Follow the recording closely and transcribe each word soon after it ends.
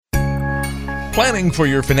Planning for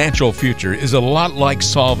your financial future is a lot like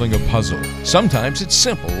solving a puzzle. Sometimes it's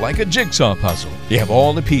simple, like a jigsaw puzzle. You have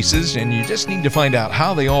all the pieces and you just need to find out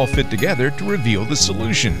how they all fit together to reveal the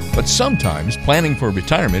solution. But sometimes planning for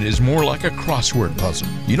retirement is more like a crossword puzzle.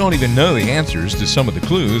 You don't even know the answers to some of the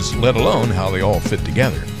clues, let alone how they all fit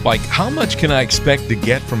together. Like, how much can I expect to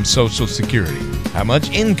get from Social Security? How much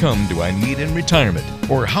income do I need in retirement?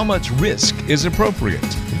 Or how much risk is appropriate?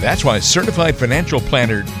 That's why certified financial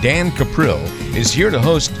planner Dan Caprill is here to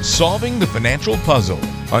host Solving the Financial Puzzle.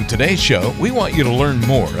 On today's show, we want you to learn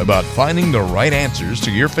more about finding the right answers to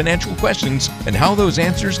your financial questions and how those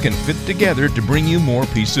answers can fit together to bring you more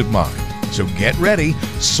peace of mind. So get ready.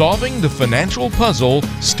 Solving the Financial Puzzle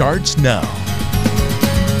starts now.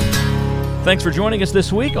 Thanks for joining us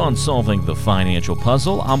this week on Solving the Financial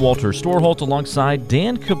Puzzle. I'm Walter Storholt alongside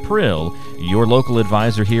Dan Caprill, your local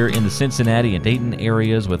advisor here in the Cincinnati and Dayton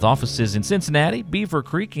areas with offices in Cincinnati, Beaver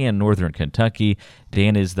Creek, and Northern Kentucky.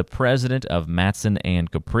 Dan is the president of Matson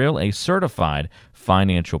and Caprill, a certified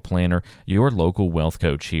financial planner, your local wealth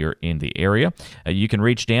coach here in the area. You can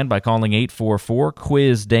reach Dan by calling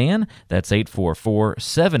 844-QUIZ-DAN. That's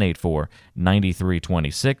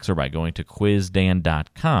 844-784-9326, or by going to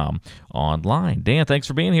quizdan.com online. Dan, thanks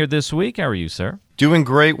for being here this week. How are you, sir? Doing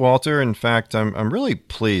great, Walter. In fact, I'm really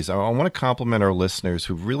pleased. I want to compliment our listeners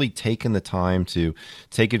who've really taken the time to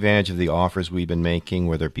take advantage of the offers we've been making,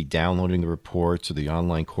 whether it be downloading the reports or the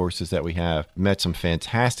online courses that we have. Met some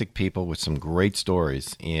fantastic people with some great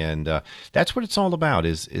stories, and that's what it's all about,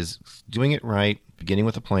 is doing it right, beginning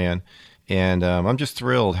with a plan. And I'm just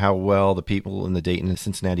thrilled how well the people in the Dayton and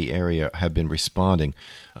Cincinnati area have been responding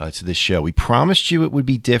to this show. We promised you it would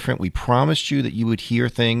be different. We promised you that you would hear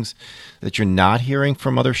things that you're not hearing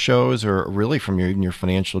from other shows or really from your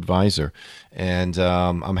financial advisor. And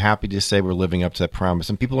I'm happy to say we're living up to that promise,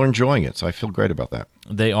 and people are enjoying it, so I feel great about that.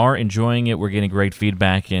 They are enjoying it. We're getting great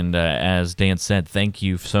feedback, and as Dan said, thank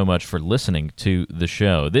you so much for listening to the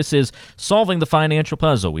show. This is Solving the Financial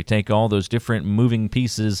Puzzle. We take all those different moving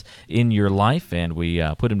pieces in your life, and we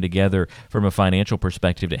put them together from a financial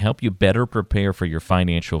perspective to help you better prepare for your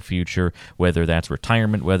financial future, whether that's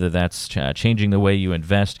retirement, whether that's changing the way you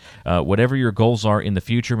invest, whatever your goals are in the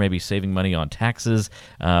future, maybe saving money on taxes.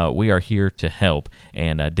 We are here to help,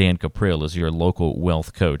 and Dan Caprill is your local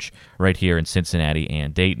wealth coach right here in Cincinnati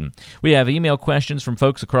and Dayton. We have email questions from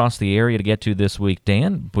folks across the area to get to this week,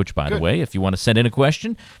 Dan, which, by the way, if you want to send in a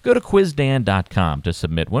question, go to quizdan.com to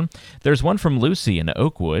submit one. There's one from Lucy in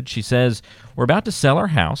Oakwood. She says, we're about to sell our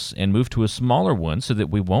house and move to a smaller one so that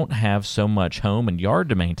we won't have so much home and yard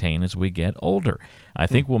to maintain as we get older. I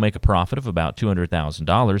think we'll make a profit of about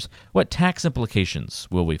 $200,000. What tax implications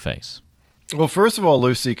will we face? Well, first of all,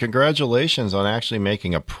 Lucy, congratulations on actually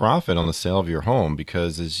making a profit on the sale of your home,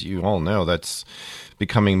 because as you all know, that's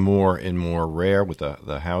becoming more and more rare with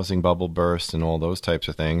the housing bubble burst and all those types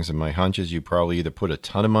of things. And my hunch is you probably either put a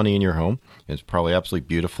ton of money in your home, it's probably absolutely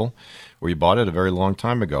beautiful, or you bought it a very long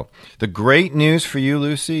time ago. The great news for you,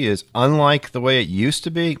 Lucy, is unlike the way it used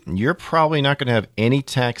to be, you're probably not going to have any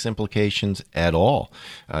tax implications at all.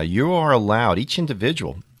 You are allowed, each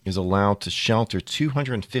individual is allowed to shelter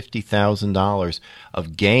 $250,000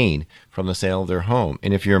 of gain from the sale of their home.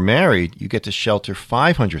 And if you're married, you get to shelter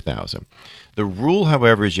 $500,000. The rule,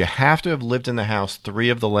 however, is you have to have lived in the house 3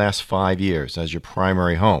 of the last 5 years as your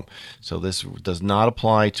primary home. So this does not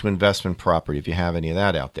apply to investment property if you have any of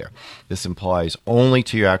that out there. This applies only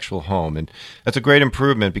to your actual home. And that's a great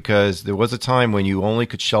improvement, because there was a time when you only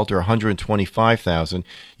could shelter $125,000.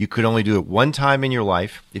 You could only do it one time in your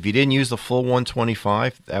life. If you didn't use the full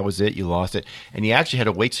 $125,000, that was it, you lost it. And you actually had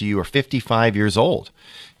to wait till you were 55 years old.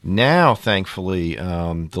 Now, thankfully,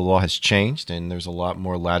 the law has changed, and there's a lot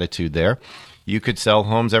more latitude there. You could sell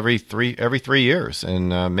homes every three years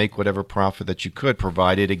and make whatever profit that you could,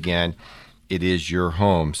 provided, again, it is your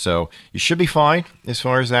home. So you should be fine as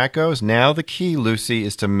far as that goes. Now the key, Lucy,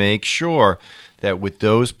 is to make sure that with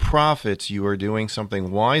those profits, you are doing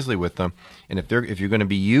something wisely with them. And if you're going to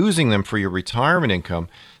be using them for your retirement income,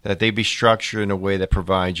 that they be structured in a way that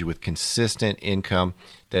provides you with consistent income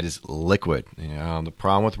that is liquid. The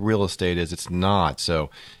problem with real estate is it's not. So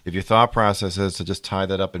if your thought process is to just tie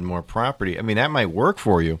that up in more property, I mean, that might work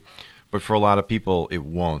for you, but for a lot of people, it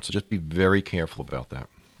won't. So just be very careful about that.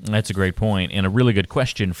 That's a great point, and a really good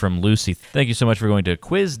question from Lucy. Thank you so much for going to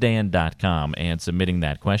quizdan.com and submitting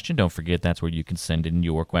that question. Don't forget that's where you can send in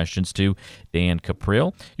your questions to Dan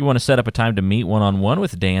Caprill. You want to set up a time to meet one-on-one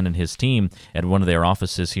with Dan and his team at one of their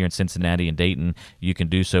offices here in Cincinnati and Dayton. You can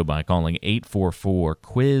do so by calling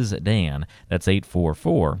 844-QUIZ-DAN. That's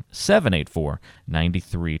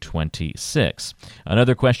 844-784-9326.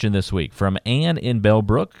 Another question this week from Ann in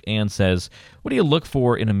Bellbrook. Ann says, what do you look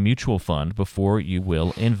for in a mutual fund before you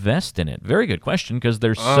will invest in it? Very good question, because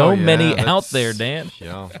there's so many out there, Dan.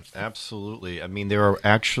 Yeah, absolutely. I mean, there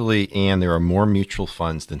are more mutual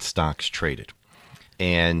funds than stocks traded.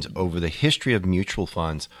 And over the history of mutual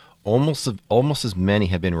funds, almost as many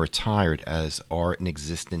have been retired as are in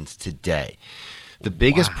existence today. The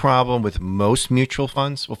biggest problem with most mutual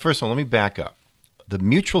funds, well, first of all, let me back up. The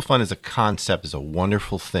mutual fund as a concept is a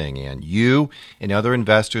wonderful thing, and you and other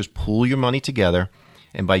investors pool your money together,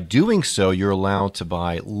 and by doing so, you're allowed to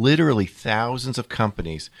buy literally thousands of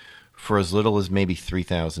companies for as little as maybe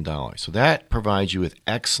 $3,000. So that provides you with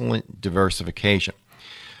excellent diversification.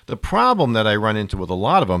 The problem that I run into with a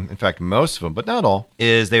lot of them, in fact, most of them, but not all,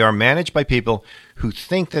 is they are managed by people who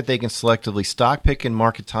think that they can selectively stock pick and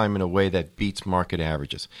market time in a way that beats market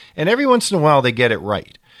averages. And every once in a while, they get it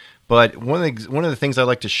right. But one of the things I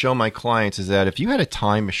like to show my clients is that if you had a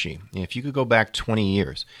time machine, if you could go back 20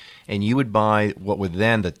 years and you would buy what were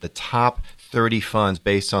then the top 30 funds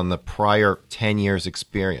based on the prior 10 years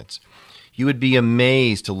experience, you would be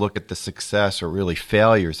amazed to look at the success or really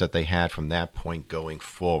failures that they had from that point going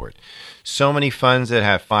forward. So many funds that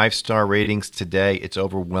have 5-star ratings today, it's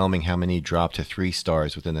overwhelming how many drop to 3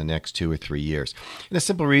 stars within the next 2 or 3 years. And the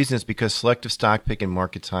simple reason is because selective stock pick and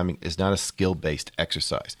market timing is not a skill-based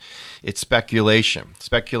exercise. It's speculation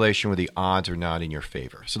where the odds are not in your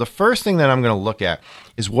favor. So the first thing that I'm going to look at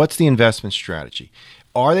is what's the investment strategy.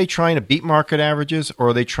 Are they trying to beat market averages, or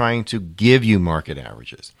are they trying to give you market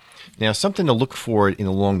averages? Now, something to look for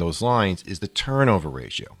along those lines is the turnover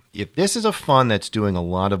ratio. If this is a fund that's doing a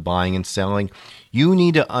lot of buying and selling, you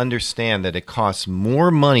need to understand that it costs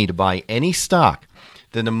more money to buy any stock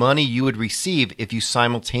than the money you would receive if you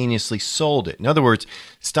simultaneously sold it. In other words,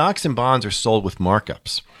 stocks and bonds are sold with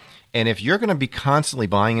markups. And if you're going to be constantly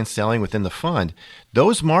buying and selling within the fund,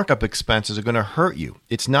 those markup expenses are going to hurt you.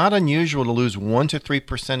 It's not unusual to lose 1 to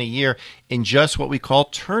 3% a year in just what we call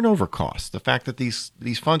turnover costs. The fact that these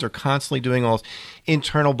funds are constantly doing all this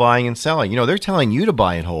internal buying and selling. They're telling you to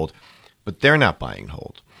buy and hold, but they're not buying and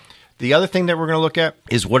hold. The other thing that we're going to look at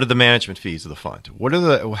is what are the management fees of the fund?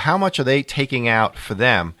 How much are they taking out for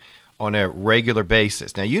them on a regular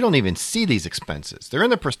basis? Now, you don't even see these expenses. They're in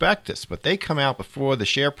the prospectus, but they come out before the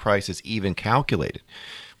share price is even calculated.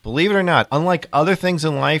 Believe it or not, unlike other things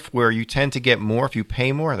in life where you tend to get more if you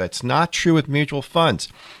pay more, that's not true with mutual funds.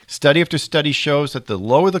 Study after study shows that the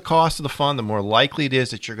lower the cost of the fund, the more likely it is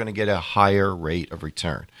that you're going to get a higher rate of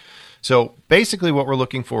return. So basically what we're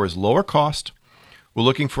looking for is lower cost. We're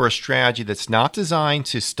looking for a strategy that's not designed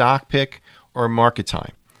to stock pick or market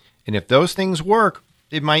time. And if those things work,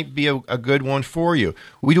 it might be a good one for you.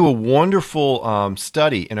 We do a wonderful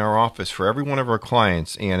study in our office for every one of our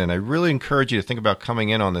clients, and I really encourage you to think about coming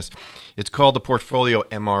in on this. It's called the Portfolio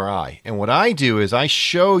MRI. And what I do is I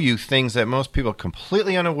show you things that most people are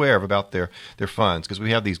completely unaware of about their funds, because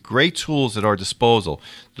we have these great tools at our disposal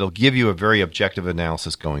that'll give you a very objective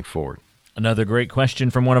analysis going forward. Another great question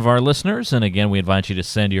from one of our listeners, and again, we invite you to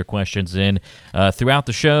send your questions in throughout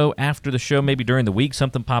the show, after the show, maybe during the week,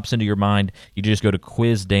 something pops into your mind, you just go to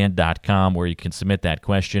quizdan.com where you can submit that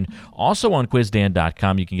question. Also on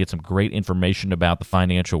quizdan.com, you can get some great information about the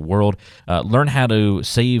financial world, learn how to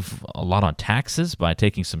save a lot on taxes by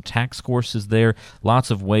taking some tax courses there, lots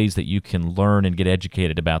of ways that you can learn and get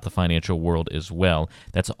educated about the financial world as well.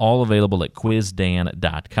 That's all available at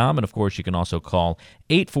quizdan.com, and of course, you can also call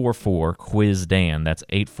 844-QUIZ-DAN. That's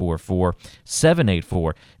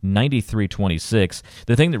 844-784-9326.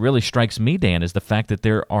 The thing that really strikes me, Dan, is the fact that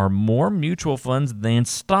there are more mutual funds than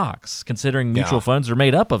stocks. Considering mutual funds are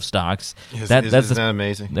made up of stocks, isn't that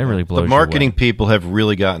amazing? That really blows the marketing your way. People have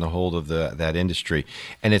really gotten a hold of that industry,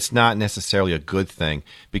 and it's not necessarily a good thing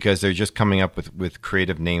because they're just coming up with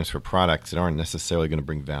creative names for products that aren't necessarily going to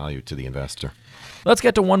bring value to the investor. Let's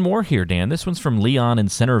get to one more here, Dan. This one's from Leon in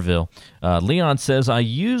Centerville. Leon says, I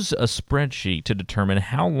use a spreadsheet to determine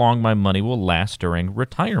how long my money will last during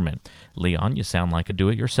retirement. Leon, you sound like a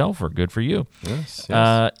do-it-yourselfer. Good for you. Yes.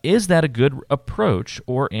 Is that a good approach,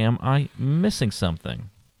 or am I missing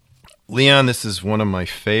something? Leon, this is one of my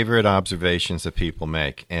favorite observations that people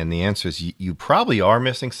make, and the answer is you probably are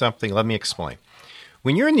missing something. Let me explain.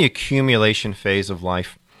 When you're in the accumulation phase of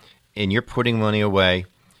life and you're putting money away,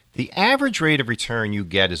 The average rate of return you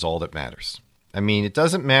get is all that matters. I mean, it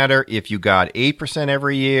doesn't matter if you got 8%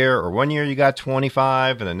 every year, or one year you got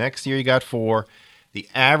 25 and the next year you got 4. The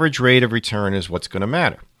average rate of return is what's going to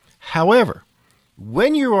matter. However,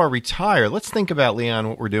 when you are retired, let's think about, Leon,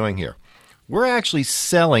 what we're doing here. We're actually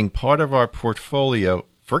selling part of our portfolio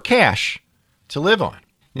for cash to live on.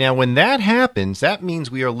 Now, when that happens, that means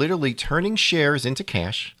we are literally turning shares into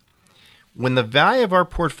cash. When the value of our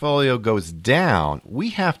portfolio goes down,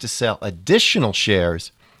 we have to sell additional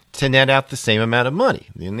shares to net out the same amount of money.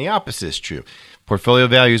 And the opposite is true. Portfolio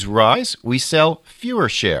values rise, we sell fewer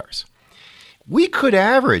shares. We could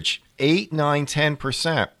average 8, 9,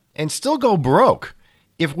 10% and still go broke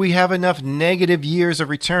if we have enough negative years of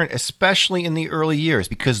return, especially in the early years,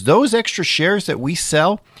 because those extra shares that we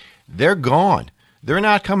sell, they're gone. They're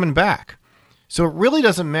not coming back. So it really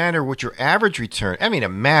doesn't matter what your average return, I mean, it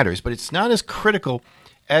matters, but it's not as critical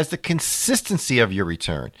as the consistency of your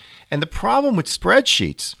return. And the problem with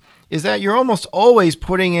spreadsheets is that you're almost always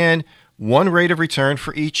putting in one rate of return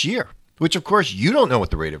for each year, which of course you don't know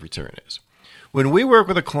what the rate of return is. When we work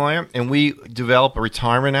with a client and we develop a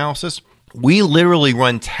retirement analysis, we literally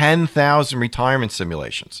run 10,000 retirement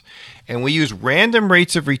simulations, and we use random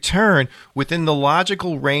rates of return within the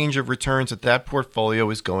logical range of returns that that portfolio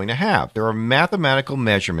is going to have. There are mathematical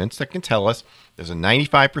measurements that can tell us there's a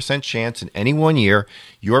 95% chance in any one year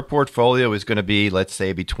your portfolio is going to be, let's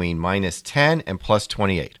say, between minus 10 and plus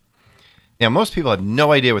 28. Now, most people have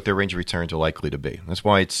no idea what their range of returns are likely to be. That's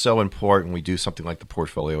why it's so important we do something like the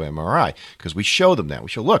portfolio MRI, because we show them that. We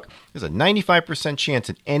show, look, there's a 95% chance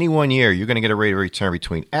in any one year you're going to get a rate of return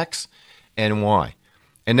between X and Y.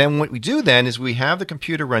 And then what we do then is we have the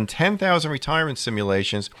computer run 10,000 retirement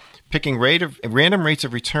simulations, picking random rates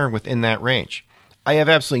of return within that range. I have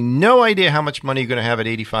absolutely no idea how much money you're going to have at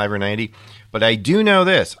 85 or 90, but I do know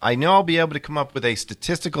this. I know I'll be able to come up with a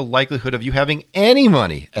statistical likelihood of you having any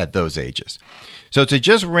money at those ages. So to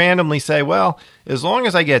just randomly say, well, as long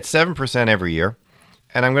as I get 7% every year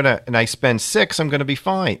and I spend 6, I'm going to be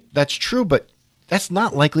fine. That's true, but that's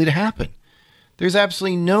not likely to happen. There's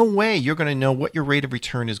absolutely no way you're going to know what your rate of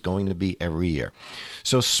return is going to be every year.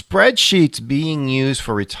 So spreadsheets being used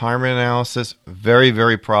for retirement analysis, very,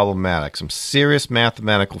 very problematic. Some serious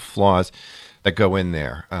mathematical flaws that go in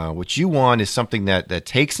there. What you want is something that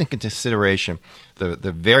takes into consideration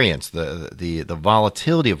the variance, the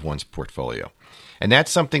volatility of one's portfolio. And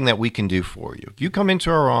that's something that we can do for you. If you come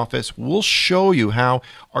into our office, we'll show you how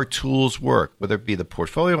our tools work, whether it be the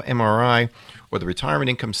portfolio MRI or the retirement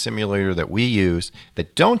income simulator that we use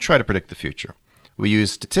that don't try to predict the future. We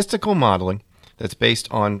use statistical modeling that's based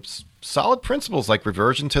on solid principles like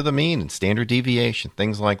reversion to the mean and standard deviation,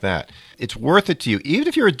 things like that. It's worth it to you. Even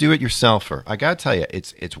if you're a do-it-yourselfer, I got to tell you,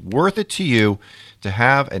 it's worth it to you to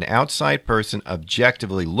have an outside person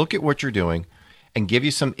objectively look at what you're doing and give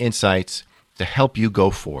you some insights to help you go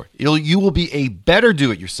forward. You will be a better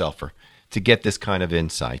do-it-yourselfer to get this kind of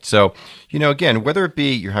insight. So, again, whether it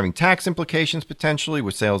be you're having tax implications potentially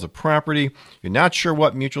with sales of property, you're not sure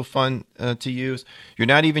what mutual fund to use, you're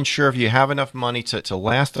not even sure if you have enough money to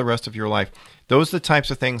last the rest of your life, those are the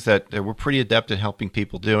types of things that we're pretty adept at helping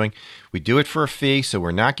people doing. We do it for a fee, so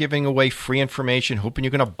we're not giving away free information, hoping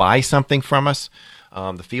you're going to buy something from us.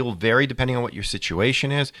 The fee will vary depending on what your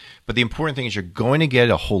situation is, but the important thing is you're going to get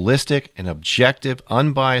a holistic and objective,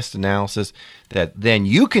 unbiased analysis that then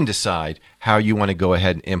you can decide how you want to go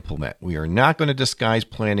ahead and implement. We are not going to disguise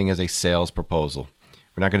planning as a sales proposal.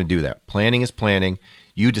 We're not going to do that. Planning is planning.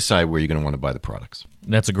 You decide where you're going to want to buy the products.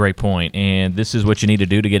 That's a great point, and this is what you need to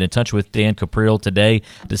do to get in touch with Dan Cupriel today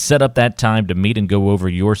to set up that time to meet and go over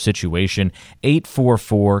your situation.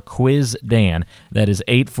 844-QUIZ-DAN. That is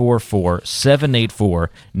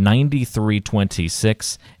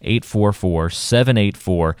 844-784-9326,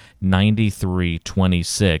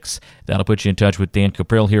 844-784-9326. That'll put you in touch with Dan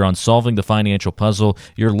Cupriel here on Solving the Financial Puzzle,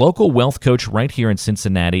 your local wealth coach right here in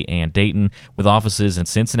Cincinnati and Dayton, with offices in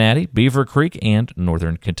Cincinnati, Beaver Creek, and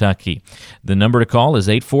Northern Kentucky. The number to call is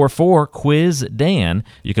 844-QUIZ-DAN.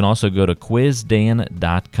 You can also go to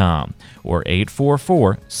quizdan.com or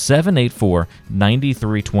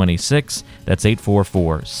 844-784-9326. That's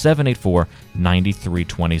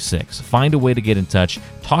 844-784-9326. Find a way to get in touch.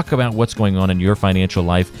 Talk about what's going on in your financial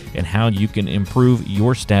life and how you can improve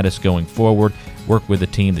your status going forward. Work with a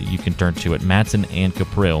team that you can turn to at Matson and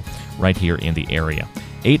Cupriel right here in the area.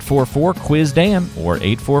 844-QUIZ-DAN or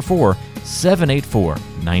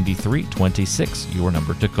 844-784-9326, your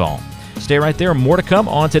number to call. Stay right there. More to come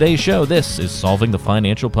on today's show. This is Solving the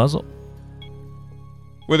Financial Puzzle.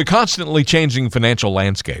 With a constantly changing financial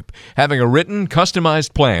landscape, having a written,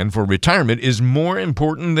 customized plan for retirement is more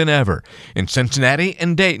important than ever. In Cincinnati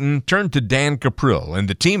and Dayton, turn to Dan Caprill and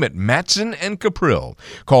the team at Matson and Caprill.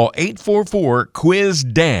 Call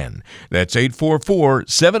 844-QUIZ-DAN. That's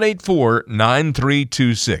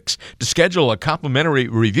 844-784-9326 to schedule a complimentary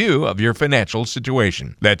review of your financial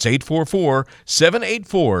situation. That's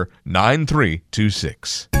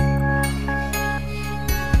 844-784-9326.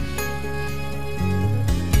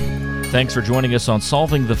 Thanks for joining us on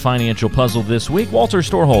Solving the Financial Puzzle this week. Walter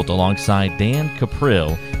Storholt alongside Dan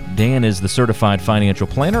Caprill. Dan is the certified financial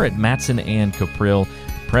planner at Matson and Caprill,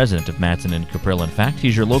 president of Matson and Caprill. In fact,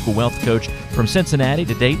 he's your local wealth coach from Cincinnati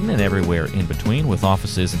to Dayton and everywhere in between, with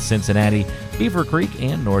offices in Cincinnati, Beaver Creek,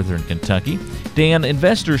 and Northern Kentucky. Dan,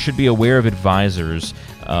 investors should be aware of advisors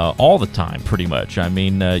all the time, pretty much. I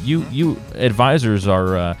mean, you advisors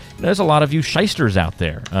are, there's a lot of you shysters out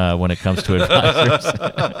there when it comes to advisors.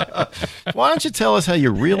 Why don't you tell us how you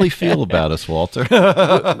really feel about us, Walter?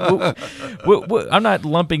 I'm not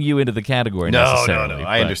lumping you into the category necessarily. No.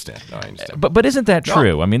 I understand. But isn't that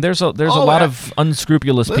true? No. I mean, there's a lot of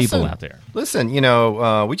unscrupulous people out there. Listen,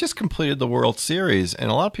 we just completed the World Series, and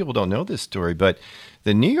a lot of people don't know this story, but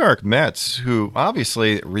the New York Mets, who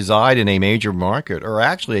obviously reside in a major market, are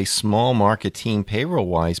actually a small market team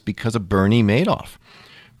payroll-wise because of Bernie Madoff.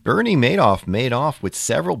 Bernie Madoff made off with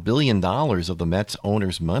several $1 billion of the Mets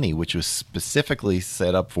owners' money, which was specifically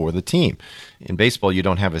set up for the team. In baseball, you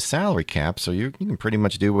don't have a salary cap, so you can pretty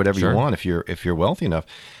much do whatever you want if you're wealthy enough.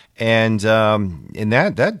 And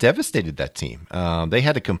that devastated that team. They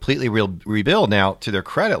had to completely rebuild. Now, to their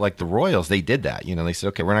credit, like the Royals, they did that. They said,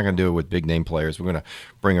 okay, we're not going to do it with big name players. We're going to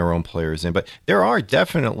bring our own players in. But there are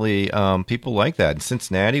definitely people like that. In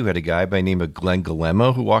Cincinnati, we had a guy by the name of Glenn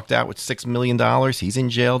Guillermo who walked out with $6 million. He's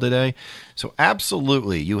in jail today. So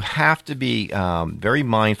absolutely, you have to be very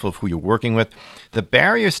mindful of who you're working with. The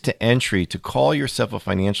barriers to entry to call yourself a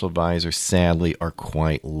financial advisor, sadly, are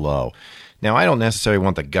quite low. Now, I don't necessarily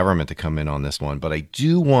want the government to come in on this one, but I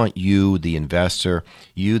do want you, the investor,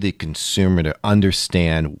 you, the consumer, to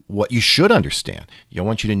understand what you should understand. I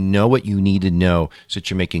want you to know what you need to know so that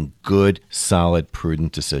you're making good, solid,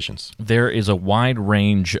 prudent decisions. There is a wide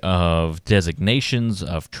range of designations,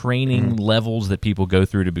 of training levels that people go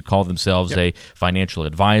through to call themselves a financial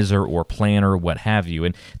advisor or planner, what have you.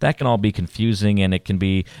 And that can all be confusing, and it can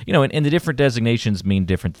be, and the different designations mean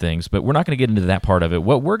different things, but we're not going to get into that part of it.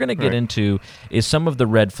 What we're going to get into is some of the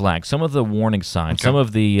red flags, some of the warning signs, some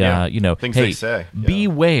of the, things hey, they say.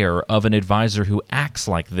 Beware of an advisor who acts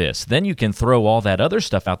like this. Then you can throw all that other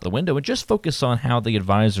stuff out the window and just focus on how the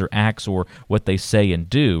advisor acts or what they say and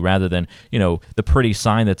do, rather than, the pretty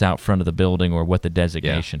sign that's out front of the building or what the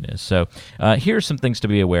designation is. So here's some things to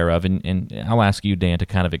be aware of, and I'll ask you, Dan, to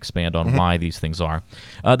kind of expand on why these things are.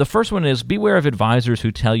 The first one is beware of advisors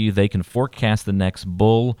who tell you they can forecast the next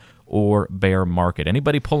bull or bear market.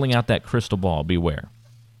 Anybody pulling out that crystal ball, beware.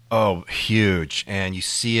 Oh, huge. And you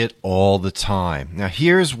see it all the time. Now,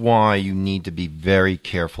 here's why you need to be very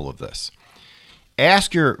careful of this.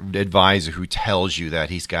 Ask your advisor who tells you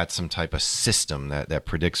that he's got some type of system that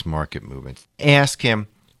predicts market movements. Ask him,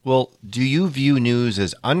 well, do you view news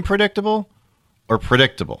as unpredictable or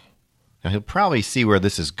predictable? Now, he'll probably see where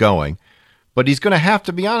this is going, but he's going to have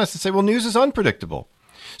to be honest and say, well, news is unpredictable.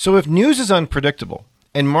 So if news is unpredictable,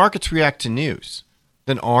 and markets react to news,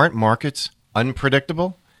 then aren't markets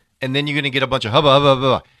unpredictable? And then you're going to get a bunch of hubba, hubba,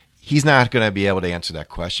 hubba. He's not going to be able to answer that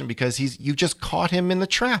question because you just caught him in the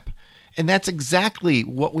trap. And that's exactly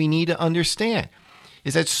what we need to understand,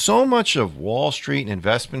 is that so much of Wall Street and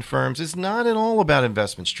investment firms is not at all about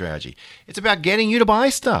investment strategy. It's about getting you to buy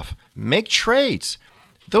stuff, make trades.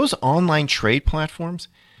 Those online trade platforms,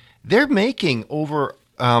 they make over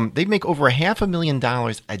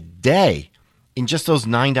 $500,000 a day in just those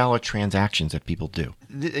 $9 transactions that people do.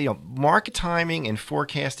 Market timing and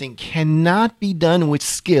forecasting cannot be done with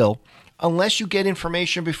skill unless you get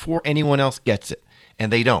information before anyone else gets it, and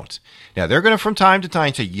they don't. Now, they're going to from time to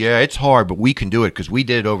time say, yeah, it's hard, but we can do it because we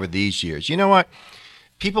did it over these years. You know what?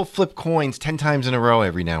 People flip coins 10 times in a row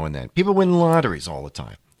every now and then. People win lotteries all the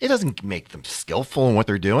time. It doesn't make them skillful in what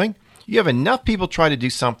they're doing. You have enough people try to do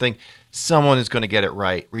something, someone is going to get it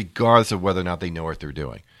right, regardless of whether or not they know what they're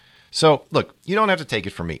doing. So, look, you don't have to take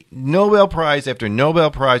it from me. Nobel Prize after Nobel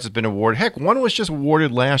Prize has been awarded. Heck, one was just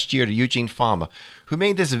awarded last year to Eugene Fama, who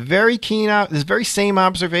made this very same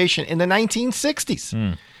observation in the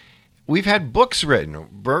 1960s. We've had books written.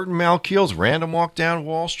 Burton Malkiel's Random Walk Down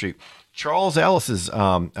Wall Street. Charles Ellis's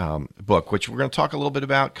book, which we're going to talk a little bit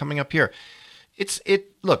about coming up here.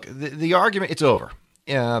 The argument, it's over.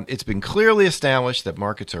 It's been clearly established that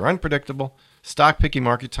markets are unpredictable. Stock picking,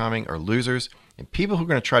 market timing are losers. And people who are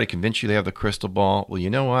going to try to convince you they have the crystal ball, well, you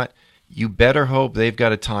know what? You better hope they've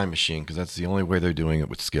got a time machine, because that's the only way they're doing it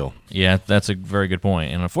with skill. Yeah, that's a very good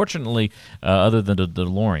point. And unfortunately, other than the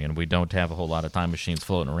DeLorean, we don't have a whole lot of time machines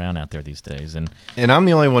floating around out there these days. And I'm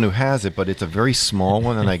the only one who has it, but it's a very small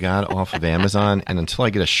one that I got off of Amazon. And until I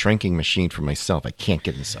get a shrinking machine for myself, I can't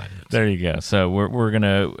get inside of it. There you go. So we're going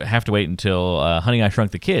to have to wait until Honey, I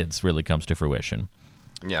Shrunk the Kids really comes to fruition.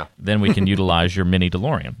 Yeah. Then we can utilize your mini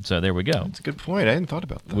DeLorean. So there we go. That's a good point. I hadn't thought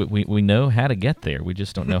about that. We know how to get there. We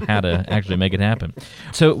just don't know how to actually make it happen.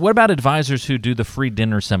 So what about advisors who do the free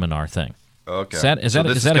dinner seminar thing? Okay. Is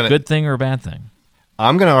that a good thing or a bad thing?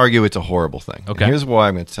 I'm going to argue it's a horrible thing. Okay. And here's why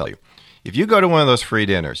I'm going to tell you. If you go to one of those free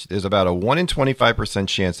dinners, there's about a 1 in 25%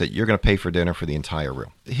 chance that you're going to pay for dinner for the entire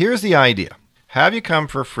room. Here's the idea. Have you come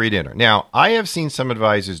for a free dinner? Now, I have seen some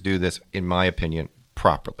advisors do this, in my opinion,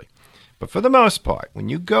 properly. But for the most part, when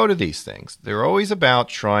you go to these things, they're always about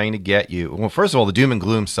trying to get you. Well, first of all, the doom and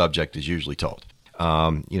gloom subject is usually told.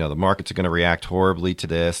 The markets are going to react horribly to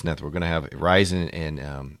this, and that we're going to have a rise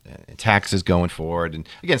in taxes going forward. And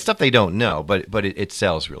again, stuff they don't know, but it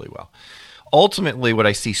sells really well. Ultimately, what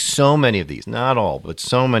I see so many of these, not all, but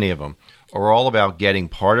so many of them, are all about getting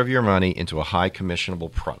part of your money into a high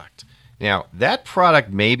commissionable product. Now, that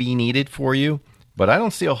product may be needed for you, but I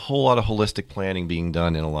don't see a whole lot of holistic planning being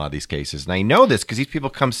done in a lot of these cases. And I know this because these people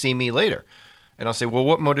come see me later. And I'll say, well,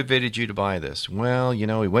 what motivated you to buy this? Well,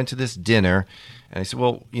 we went to this dinner. And I said,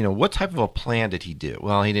 well, what type of a plan did he do?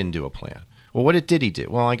 Well, he didn't do a plan. Well, what did he do?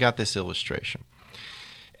 Well, I got this illustration.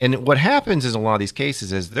 And what happens is, in a lot of these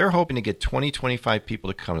cases, is they're hoping to get 20, 25 people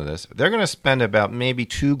to come to this. They're going to spend about maybe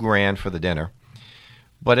 $2,000 for the dinner.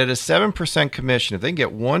 But at a 7% commission, if they can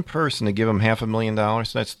get one person to give them $500,000,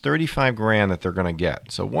 so that's $35,000 that they're going to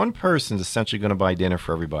get. So one person is essentially going to buy dinner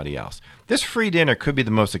for everybody else. This free dinner could be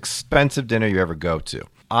the most expensive dinner you ever go to.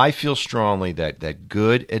 I feel strongly that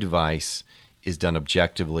good advice is done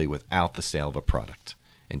objectively without the sale of a product.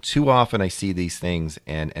 And too often I see these things,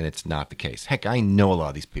 and it's not the case. Heck, I know a lot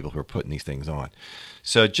of these people who are putting these things on.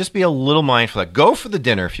 So just be a little mindful. Go for the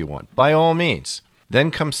dinner if you want, by all means. Then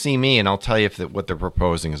come see me, and I'll tell you if what they're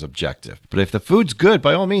proposing is objective. But if the food's good,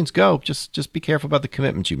 by all means, go. Just be careful about the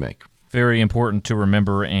commitments you make. Very important to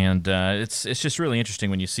remember, and it's just really interesting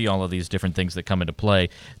when you see all of these different things that come into play.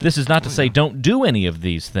 This is not to say don't do any of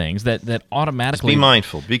these things that automatically. Just be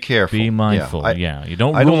mindful. Be careful. Be mindful. Yeah, you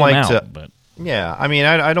don't rule them like out. But yeah, I mean,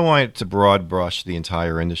 I don't want it to broad brush the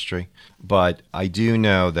entire industry, but I do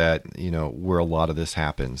know that, where a lot of this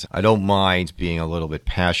happens. I don't mind being a little bit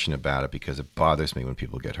passionate about it because it bothers me when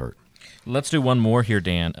people get hurt. Let's do one more here,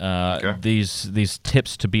 Dan. Okay. These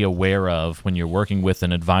tips to be aware of when you're working with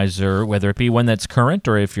an advisor, whether it be one that's current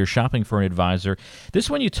or if you're shopping for an advisor.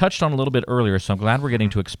 This one you touched on a little bit earlier, so I'm glad we're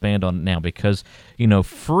getting to expand on it now because,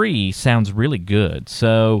 free sounds really good.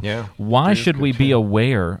 So why should we be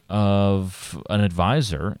aware of an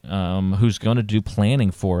advisor who's going to do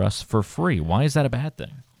planning for us for free? Why is that a bad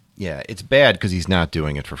thing? Yeah, it's bad because he's not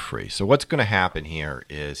doing it for free. So what's going to happen here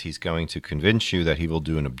is he's going to convince you that he will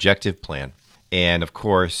do an objective plan. And, of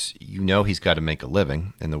course, he's got to make a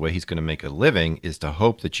living. And the way he's going to make a living is to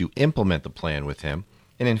hope that you implement the plan with him.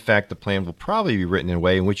 And, in fact, the plan will probably be written in a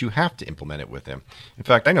way in which you have to implement it with him. In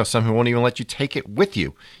fact, I know some who won't even let you take it with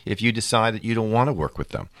you if you decide that you don't want to work with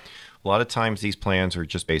them. A lot of times these plans are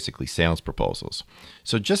just basically sales proposals.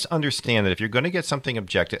 So just understand that if you're going to get something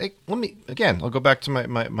objective, I'll go back to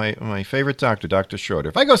my favorite doctor, Dr. Schroeder.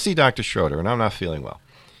 If I go see Dr. Schroeder and I'm not feeling well,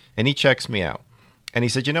 and he checks me out, and he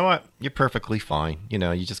said, you know what, you're perfectly fine. You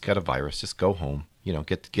just got a virus. Just go home.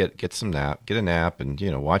 Get some nap, get a nap, and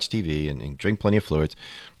watch TV and drink plenty of fluids.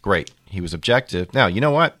 Great. He was objective. Now, you know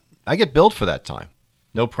what? I get billed for that time.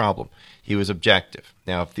 No problem. He was objective.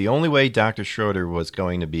 Now, if the only way Dr. Schroeder was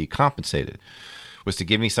going to be compensated was to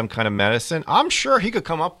give me some kind of medicine, I'm sure he could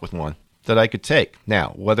come up with one that I could take.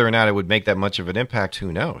 Now, whether or not it would make that much of an impact,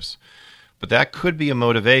 who knows? But that could be a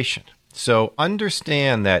motivation. So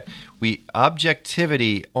understand that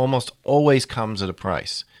objectivity almost always comes at a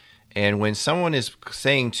price. And when someone is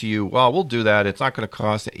saying to you, well, we'll do that, it's not going to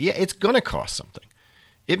cost, it's going to cost something.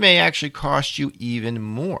 It may actually cost you even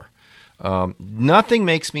more. Nothing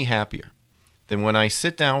makes me happier than when I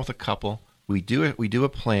sit down with a couple, we do a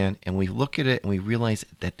plan, and we look at it and we realize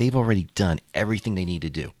that they've already done everything they need to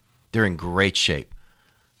do. They're in great shape.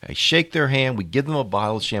 I shake their hand, we give them a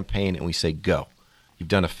bottle of champagne, and we say, go. You've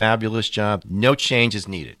done a fabulous job. No change is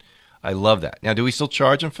needed. I love that. Now, do we still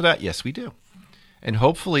charge them for that? Yes, we do. And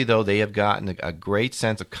hopefully, though, they have gotten a great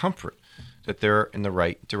sense of comfort that they're in the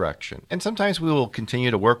right direction. And sometimes we will continue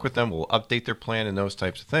to work with them. We'll update their plan and those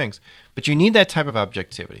types of things. But you need that type of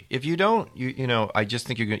objectivity. If you don't, I just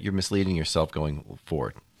think you're misleading yourself going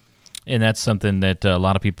forward. And that's something that a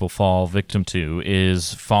lot of people fall victim to,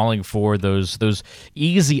 is falling for those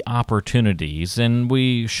easy opportunities. And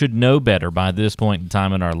we should know better by this point in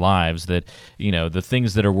time in our lives that, the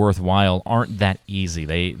things that are worthwhile aren't that easy.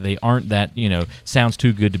 They aren't that, sounds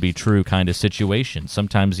too good to be true kind of situation.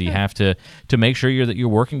 Sometimes you have to make sure that you're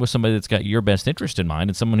working with somebody that's got your best interest in mind,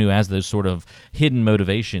 and someone who has those sort of hidden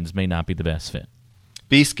motivations may not be the best fit.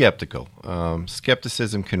 Be skeptical.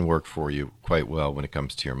 Skepticism can work for you quite well when it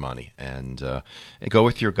comes to your money, and go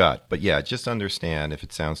with your gut. But yeah, just understand if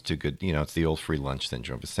it sounds too good. It's the old free lunch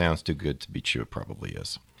syndrome. If it sounds too good to be true, it probably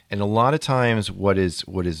is. And a lot of times what is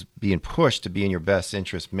being pushed to be in your best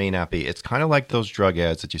interest may not be. It's kind of like those drug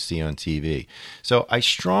ads that you see on TV. So I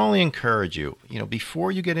strongly encourage you,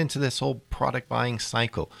 before you get into this whole product buying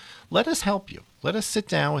cycle, let us help you. Let us sit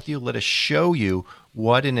down with you. Let us show you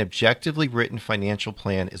what an objectively written financial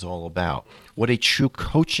plan is all about, what a true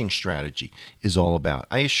coaching strategy is all about.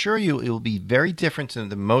 I assure you it will be very different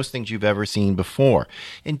than most things you've ever seen before.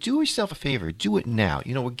 And do yourself a favor. Do it now.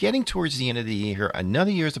 We're getting towards the end of the year.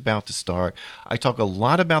 Another year is about to start. I talk a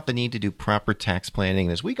lot about the need to do proper tax planning.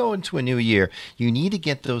 And as we go into a new year, you need to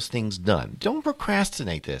get those things done. Don't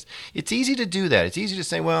procrastinate this. It's easy to do that. It's easy to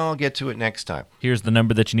say, well, I'll get to it next time. Here's the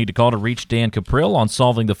number that you need to call to reach Dan Cuprill on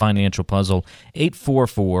Solving the Financial Puzzle,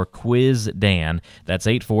 844-QUIZ-DAN. That's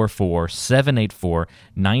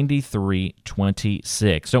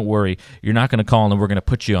 844-784-9326. Don't worry, you're not going to call and we're going to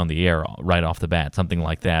put you on the air right off the bat, something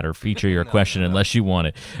like that, or feature your question unless you want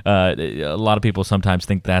it. A lot of people sometimes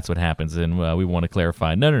think that's what happens, and we want to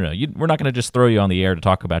clarify. No. We're not going to just throw you on the air to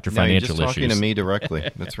talk about your financial you're just issues. Talking to me directly.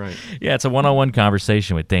 That's right. Yeah, it's a one-on-one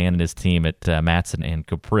conversation with Dan and his team at Matson and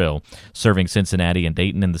Cuprill, serving Cincinnati and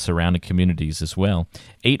Dayton and the surrounding communities as well.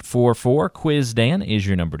 844-QUIZ-DAN is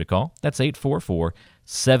your number to call. That's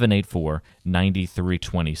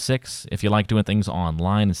 844-784-9326. If you like doing things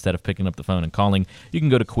online instead of picking up the phone and calling, you can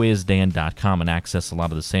go to quizdan.com and access a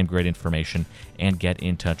lot of the same great information and get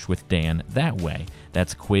in touch with Dan that way.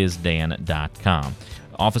 That's quizdan.com.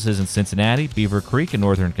 Offices in Cincinnati, Beaver Creek, and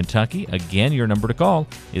Northern Kentucky. Again, your number to call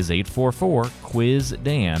is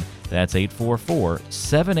 844-QUIZ-DAN. That's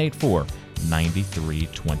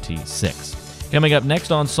 844-784-9326. Coming up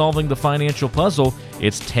next on Solving the Financial Puzzle,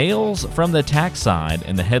 it's Tales from the Tax Side,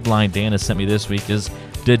 and the headline Dan has sent me this week is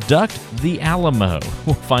Deduct the Alamo.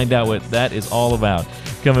 We'll find out what that is all about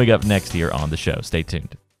coming up next here on the show. Stay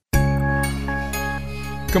tuned.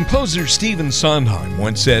 Composer Stephen Sondheim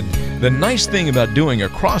once said, "The nice thing about doing a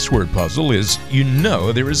crossword puzzle is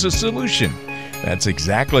there is a solution." That's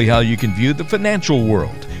exactly how you can view the financial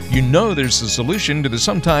world. There's a solution to the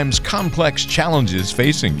sometimes complex challenges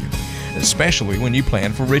facing you, especially when you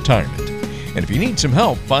plan for retirement. And if you need some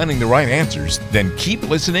help finding the right answers, then keep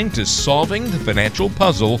listening to Solving the Financial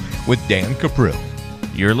Puzzle with Dan Cuprill.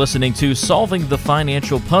 You're listening to Solving the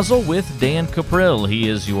Financial Puzzle with Dan Cuprill. He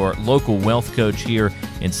is your local wealth coach here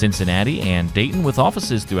in Cincinnati and Dayton, with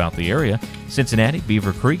offices throughout the area. Cincinnati,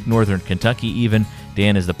 Beaver Creek, Northern Kentucky even.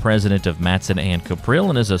 Dan is the president of Matson and Cuprill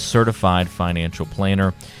and is a certified financial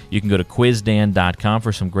planner. You can go to quizdan.com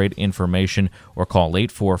for some great information or call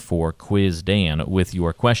 844-QUIZ-DAN with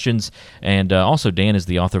your questions. And also, Dan is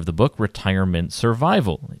the author of the book, Retirement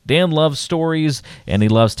Survival. Dan loves stories, and he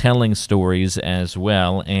loves telling stories as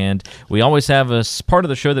well. And we always have a part of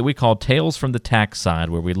the show that we call Tales from the Tax Side,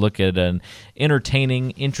 where we look at an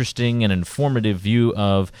entertaining, interesting, and informative view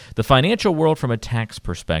of the financial world from a tax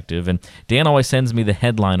perspective. And Dan always sends me the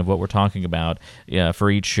headline of what we're talking about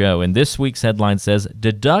for each show. And this week's headline says,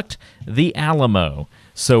 Deduct the Alamo.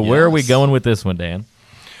 So where are we going with this one, Dan?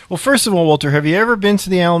 Well, first of all, Walter, have you ever been to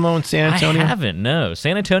the Alamo in San Antonio? I haven't, no.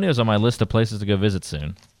 San Antonio is on my list of places to go visit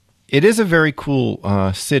soon. It is a very cool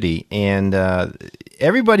city, and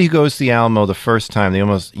everybody who goes to the Alamo the first time, they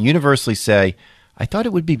almost universally say, I thought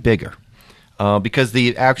it would be bigger. Because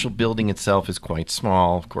the actual building itself is quite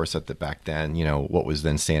small. Of course, back then, what was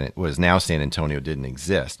now San Antonio didn't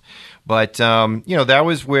exist. But that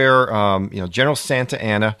was where General Santa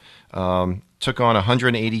Anna took on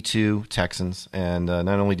 182 Texans, and not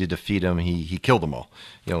only did defeat them, he killed them all.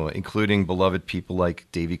 Including beloved people like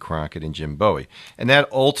Davy Crockett and Jim Bowie. And that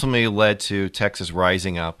ultimately led to Texas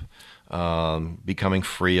rising up, becoming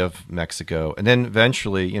free of Mexico, and then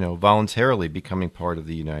eventually, voluntarily becoming part of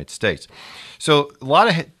the United States. So a lot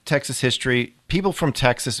of Texas history, people from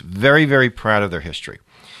Texas, very, very proud of their history.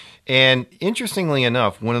 And interestingly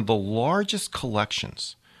enough, one of the largest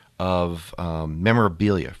collections of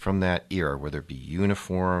memorabilia from that era, whether it be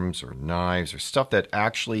uniforms or knives or stuff that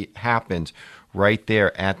actually happened right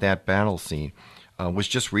there at that battle scene, was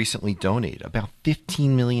just recently donated, about $15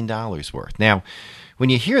 million worth. Now,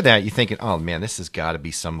 when you hear that, you're thinking, oh man, this has got to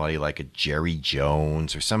be somebody like a Jerry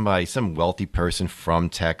Jones or some wealthy person from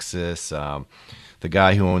Texas, the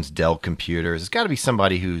guy who owns Dell Computers. It's got to be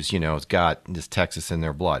somebody who's, has got this Texas in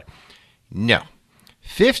their blood. No.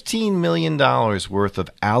 $15 million worth of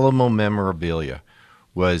Alamo memorabilia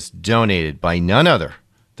was donated by none other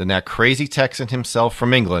than that crazy Texan himself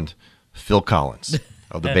from England, Phil Collins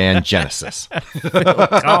of the band Genesis. Phil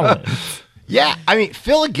Collins. Yeah, I mean,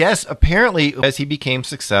 Phil, I guess, apparently, as he became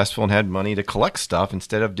successful and had money to collect stuff,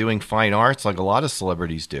 instead of doing fine arts like a lot of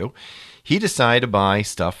celebrities do, he decided to buy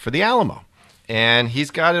stuff for the Alamo. And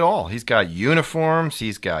he's got it all. He's got uniforms,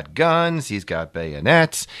 he's got guns, he's got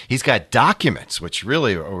bayonets, he's got documents, which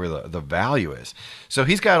really are where the value is. So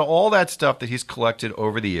he's got all that stuff that he's collected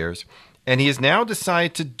over the years, and he has now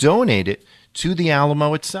decided to donate it to the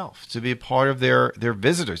Alamo itself, to be a part of their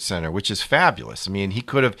visitor center, which is fabulous. I mean, he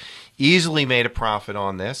could have easily made a profit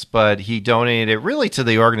on this, but he donated it really to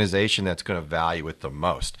the organization that's going to value it the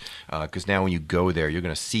most. Because now when you go there, you're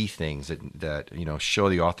going to see things that show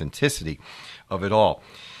the authenticity of it all.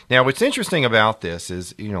 Now, what's interesting about this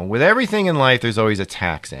is, with everything in life, there's always a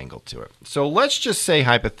tax angle to it. So let's just say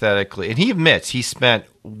hypothetically, and he admits he spent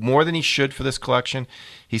more than he should for this collection.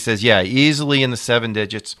 He says, yeah, easily in the 7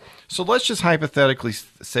 digits. So let's just hypothetically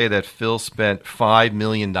say that Phil spent $5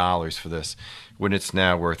 million for this when it's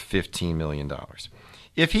now worth $15 million.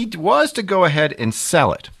 If he was to go ahead and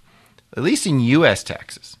sell it, at least in U.S.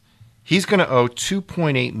 taxes, he's going to owe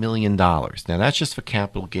 $2.8 million. Now, that's just for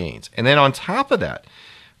capital gains. And then on top of that,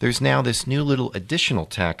 there's now this new little additional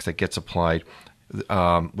tax that gets applied,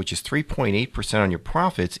 which is 3.8% on your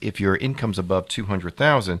profits if your income's above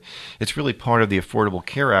 $200,000. It's really part of the Affordable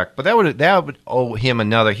Care Act, but that would owe him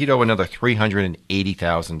he'd owe another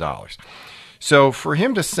 $380,000. So for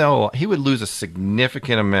him to sell, he would lose a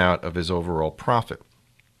significant amount of his overall profit.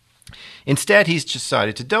 Instead, he's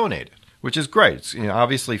decided to donate it, which is great.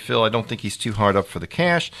 Obviously, Phil, I don't think he's too hard up for the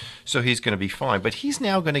cash, so he's going to be fine. But he's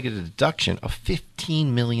now going to get a deduction of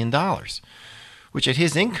 $15 million, which at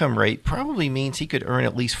his income rate probably means he could earn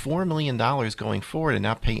at least $4 million going forward and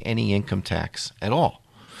not pay any income tax at all.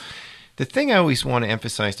 The thing I always want to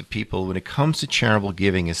emphasize to people when it comes to charitable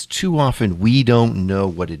giving is too often we don't know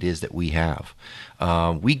what it is that we have.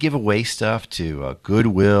 We give away stuff to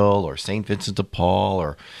Goodwill or St. Vincent de Paul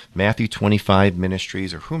or Matthew 25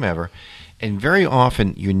 Ministries or whomever, and very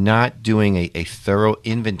often you're not doing a thorough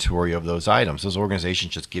inventory of those items. Those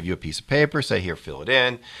organizations just give you a piece of paper, say, here, fill it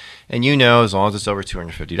in, and as long as it's over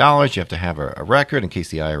 $250, you have to have a record in case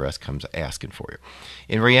the IRS comes asking for you.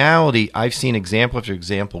 In reality, I've seen example after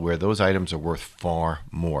example where those items are worth far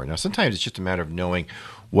more. Now, sometimes it's just a matter of knowing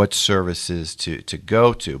what services to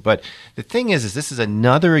go to. But the thing is this is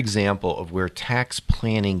another example of where tax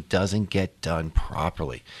planning doesn't get done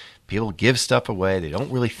properly. People give stuff away. They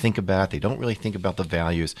don't really think about it. They don't really think about the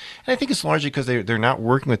values. And I think it's largely because they're not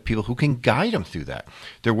working with people who can guide them through that.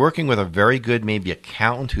 They're working with a very good maybe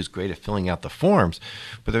accountant who's great at filling out the forms,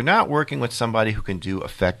 but they're not working with somebody who can do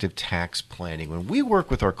effective tax planning. When we work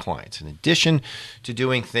with our clients, in addition to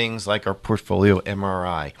doing things like our portfolio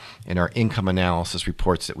MRI and our income analysis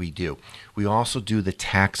reports that we do, we also do the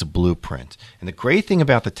tax blueprint. And the great thing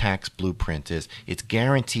about the tax blueprint is it's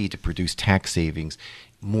guaranteed to produce tax savings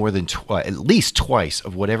more than at least twice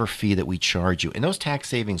of whatever fee that we charge you. And those tax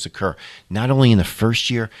savings occur not only in the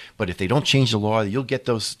first year, but if they don't change the law, you'll get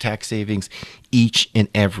those tax savings each and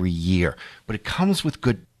every year. But it comes with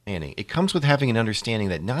good planning. It comes with having an understanding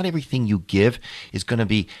that not everything you give is going to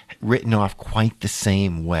be written off quite the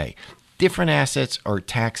same way. Different assets are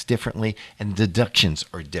taxed differently and deductions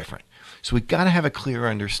are different. So we've got to have a clear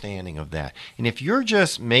understanding of that. And if you're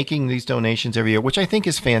just making these donations every year, which I think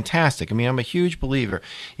is fantastic. I mean, I'm a huge believer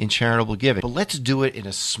in charitable giving, but let's do it in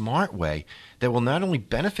a smart way that will not only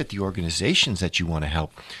benefit the organizations that you want to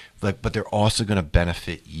help, but they're also going to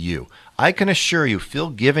benefit you. I can assure you,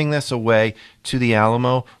 Phil giving this away to the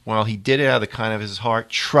Alamo, while he did it out of the kind of his heart,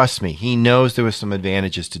 trust me, he knows there was some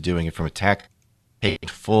advantages to doing it from a tax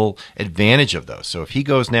take full advantage of those. So if he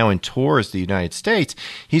goes now and tours the United States,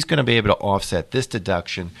 he's going to be able to offset this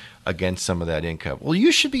deduction against some of that income. Well,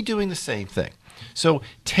 you should be doing the same thing. So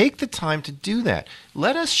take the time to do that.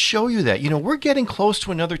 Let us show you that. We're getting close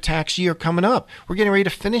to another tax year coming up. We're getting ready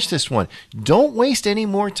to finish this one. Don't waste any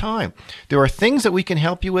more time. There are things that we can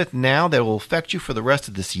help you with now that will affect you for the rest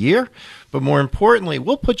of this year. But more importantly,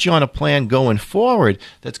 we'll put you on a plan going forward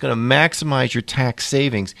that's going to maximize your tax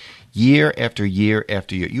savings year after year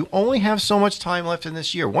after year. You only have so much time left in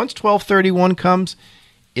this year. Once 12/31 comes,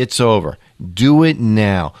 it's over. Do it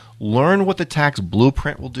now. Learn what the tax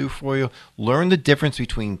blueprint will do for you. Learn the difference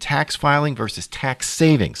between tax filing versus tax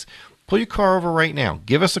savings. Pull your car over right now.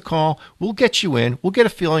 Give us a call. We'll get you in. We'll get a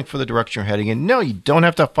feeling for the direction you're heading in. No, you don't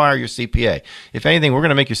have to fire your CPA. If anything, we're going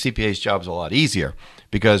to make your CPA's jobs a lot easier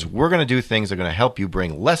because we're going to do things that are going to help you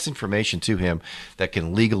bring less information to him that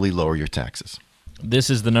can legally lower your taxes.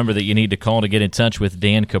 This is the number that you need to call to get in touch with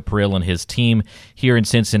Dan Cuprill and his team here in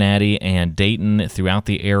Cincinnati and Dayton throughout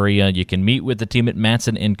the area. You can meet with the team at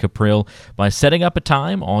Matson and Cuprill by setting up a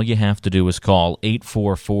time. All you have to do is call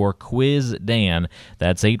 844-QUIZ-DAN.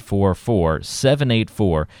 That's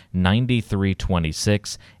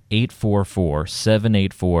 844-784-9326.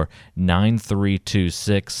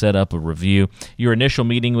 844-784-9326. Set up a review. Your initial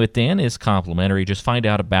meeting with Dan is complimentary. Just find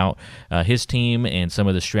out about his team and some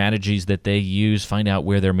of the strategies that they use. Find out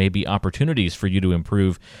where there may be opportunities for you to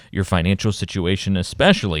improve your financial situation,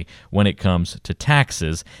 especially when it comes to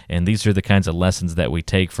taxes. And these are the kinds of lessons that we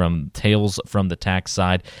take from Tales from the Tax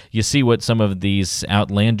Side. You see what some of these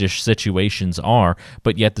outlandish situations are,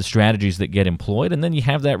 but yet the strategies that get employed, and then you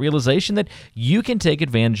have that realization that you can take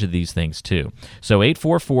advantage of these things too. So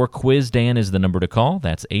 844-QUIZ-DAN is the number to call.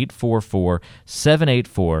 That's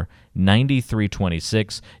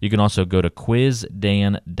 844-784-9326. You can also go to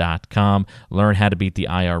quizdan.com, learn how to beat the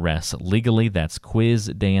IRS legally. That's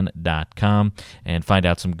quizdan.com, and find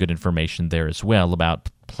out some good information there as well about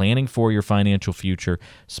planning for your financial future,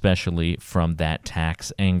 especially from that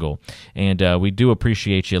tax angle. And we do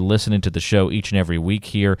appreciate you listening to the show each and every week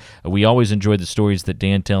here. We always enjoy the stories that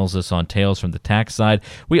Dan tells us on Tales from the Tax Side.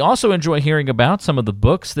 We also enjoy hearing about some of the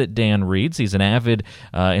books that Dan reads. He's an avid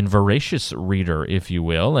and voracious reader, if you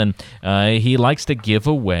will, and he likes to give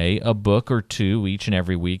away a book or two each and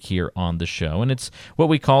every week here on the show. And it's what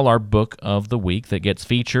we call our Book of the Week that gets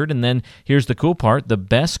featured. And then here's the cool part: the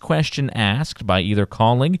best question asked by either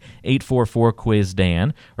calling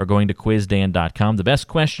 844-QUIZ-DAN or going to quizdan.com. The best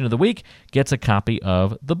question of the week gets a copy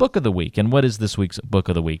of the Book of the Week. And what is this week's Book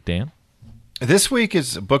of the Week, Dan? This week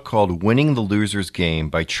is a book called Winning the Loser's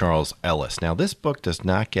Game by Charles Ellis. Now, this book does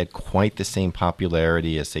not get quite the same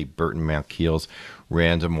popularity as, say, Burton Malkiel's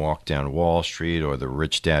Random Walk Down Wall Street or the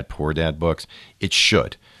Rich Dad, Poor Dad books. It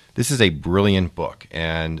should. This is a brilliant book,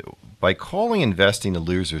 and by calling investing the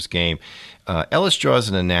loser's game, Ellis draws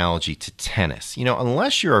an analogy to tennis. You know,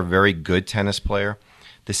 unless you're a very good tennis player,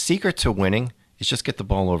 the secret to winning is just get the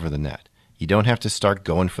ball over the net. You don't have to start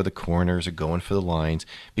going for the corners or going for the lines,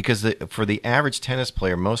 because for the average tennis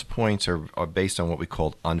player, most points are based on what we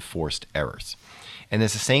call unforced errors. And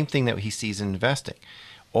it's the same thing that he sees in investing.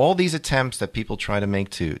 All these attempts that people try to make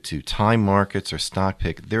to time markets or stock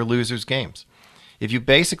pick, they're losers' games. If you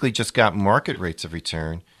basically just got market rates of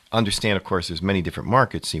return, understand, of course, there's many different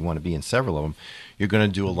markets, so you want to be in several of them, you're going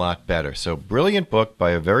to do a lot better. So, brilliant book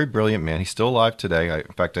by a very brilliant man. He's still alive today.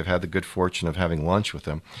 In fact, I've had the good fortune of having lunch with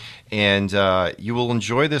him. And you will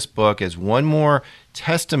enjoy this book as one more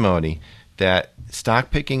testimony that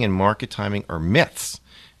stock picking and market timing are myths.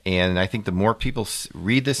 And I think the more people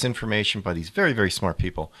read this information by these very, very smart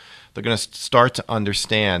people, they're going to start to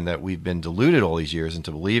understand that we've been deluded all these years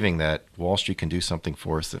into believing that Wall Street can do something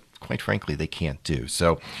for us that, quite frankly, they can't do.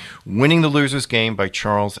 So, Winning the Loser's Game by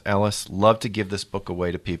Charles Ellis. Love to give this book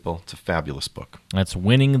away to people. It's a fabulous book. That's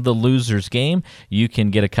Winning the Loser's Game. You can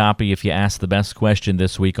get a copy if you ask the best question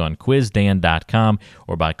this week on quizdan.com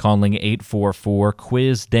or by calling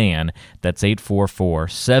 844-QUIZ-DAN. That's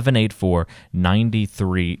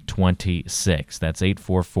 844-784-9326. That's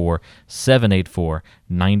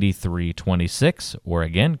 844-784-9326, or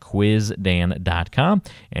again, quizdan.com,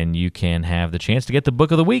 and you can have the chance to get the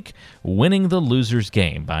book of the week, Winning the Loser's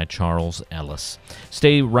Game by Charles Ellis.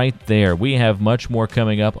 Stay right there. We have much more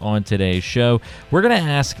coming up on today's show. We're going to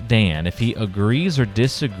ask Dan if he agrees or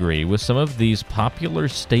disagrees with some of these popular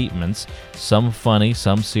statements, some funny,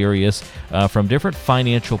 some serious, from different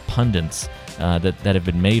financial pundits that have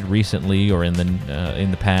been made recently or in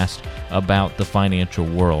the past about the financial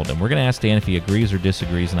world. And we're going to ask Dan if he agrees or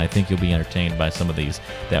disagrees, and I think you'll be entertained by some of these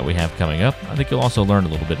that we have coming up. I think you'll also learn a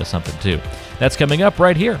little bit of something too. That's coming up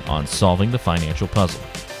right here on Solving the Financial Puzzle.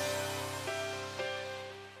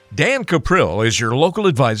 Dan Cuprill is your local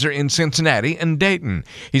advisor in Cincinnati and Dayton.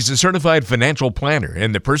 He's a certified financial planner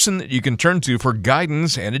and the person that you can turn to for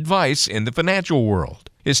guidance and advice in the financial world.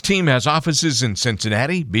 His team has offices in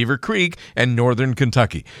Cincinnati, Beaver Creek, and Northern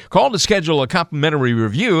Kentucky. Call to schedule a complimentary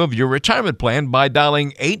review of your retirement plan by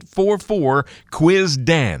dialing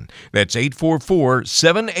 844-QUIZ-DAN. That's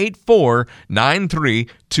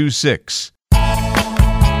 844-784-9326.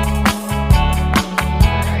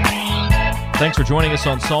 Thanks for joining us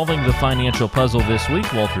on Solving the Financial Puzzle this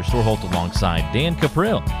week. Walter Storholt alongside Dan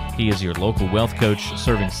Caprill. He is your local wealth coach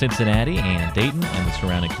serving Cincinnati and Dayton and the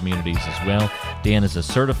surrounding communities as well. Dan is a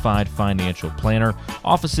certified financial planner.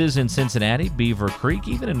 Offices in Cincinnati, Beaver Creek,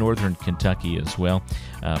 even in northern Kentucky as well.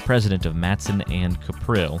 President of Matson and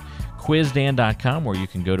Caprill. QuizDan.com, where you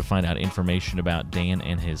can go to find out information about Dan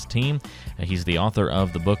and his team. He's the author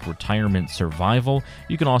of the book Retirement Survival.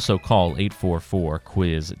 You can also call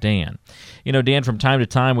 844-QUIZ-DAN. You know, Dan, from time to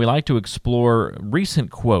time, we like to explore recent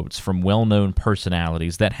quotes from well-known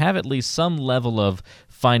personalities that have at least some level of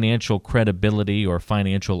financial credibility or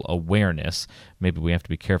financial awareness. Maybe we have to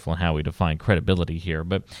be careful in how we define credibility here.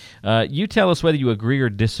 But you tell us whether you agree or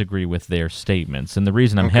disagree with their statements. And the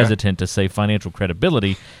reason I'm hesitant to say financial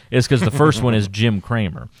credibility is because the first one is Jim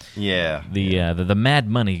Cramer. Yeah. The Mad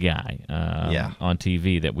Money guy on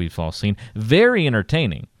TV that we've all seen. Very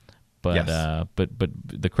entertaining. But Yes. but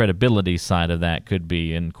the credibility side of that could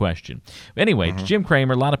be in question. Anyway, Jim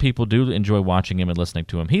Cramer, a lot of people do enjoy watching him and listening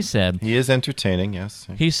to him. He said, He is entertaining, yes.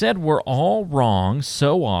 he said, we're all wrong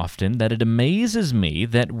so often that it amazes me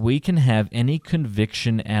that we can have any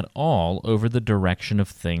conviction at all over the direction of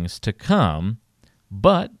things to come,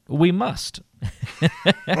 but we must.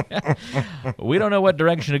 We don't know what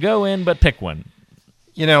direction to go in, but pick one.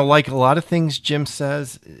 You know, like a lot of things Jim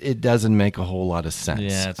says, it doesn't make a whole lot of sense.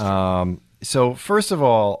 Yeah, that's true. So first of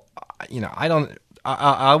all, you know,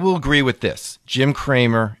 I will agree with this. Jim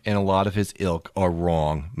Cramer and a lot of his ilk are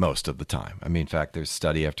wrong most of the time. I mean, in fact, there's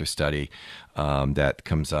study after study that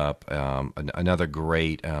comes up. Another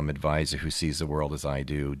great advisor who sees the world as I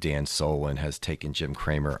do, Dan Solon, has taken Jim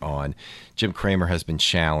Cramer on. Jim Cramer has been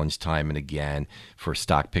challenged time and again for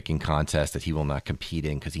stock picking contests that he will not compete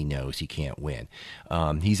in because he knows he can't win.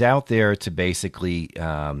 He's out there to basically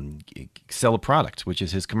sell a product, which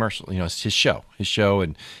is his commercial. You know, it's his show,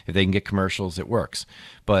 and if they can get commercials, it works.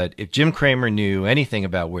 But if Jim Cramer knew anything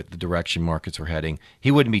about where the direction markets were heading,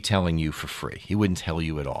 he wouldn't be telling you for free. He wouldn't tell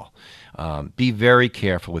you at all. Be very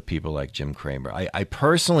careful with people like Jim Cramer. I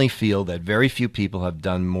personally feel that very few people have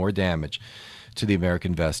done more damage to the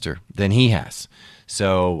American investor than he has.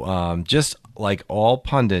 So just like all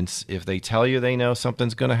pundits, if they tell you they know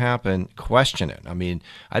something's going to happen, question it. I mean,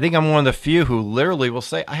 I think I'm one of the few who literally will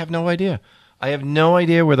say, I have no idea. I have no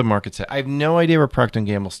idea where the market's at. I have no idea where Procter &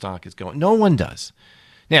 Gamble stock is going. No one does.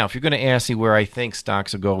 Now, if you're going to ask me where I think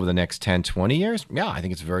stocks will go over the next 10, 20 years, yeah, I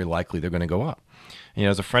think it's very likely they're going to go up. You know,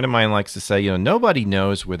 as a friend of mine likes to say, you know, nobody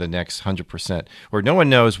knows where the next 100% or no one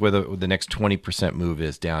knows where the next 20% move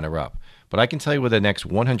is, down or up. But I can tell you where the next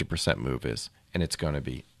 100% move is, and it's going to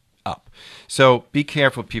be up. So be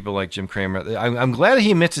careful with people like Jim Cramer. I'm glad that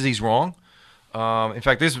he admits that he's wrong. In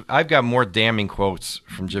fact, I've got more damning quotes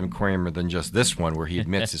from Jim Cramer than just this one where he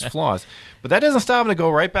admits his flaws. But that doesn't stop him to go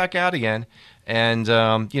right back out again and,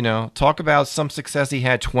 you know, talk about some success he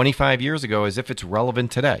had 25 years ago as if it's relevant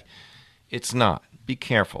today. It's not. Be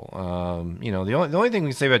careful. You know, the only thing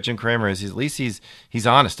we can say about Jim Cramer is at least he's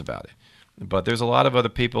honest about it. But there's a lot of other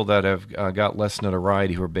people that have got less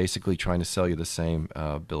notoriety who are basically trying to sell you the same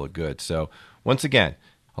bill of goods. So once again,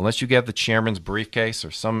 unless you get the chairman's briefcase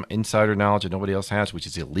or some insider knowledge that nobody else has, which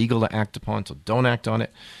is illegal to act upon, so don't act on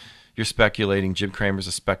it. You're speculating. Jim Cramer's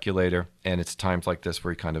a speculator, and it's times like this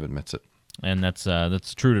where he kind of admits it. And that's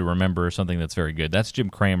true to remember, something that's very good. That's Jim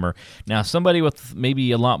Cramer. Now, somebody with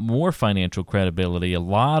maybe a lot more financial credibility, a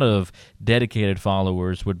lot of dedicated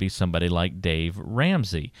followers, would be somebody like Dave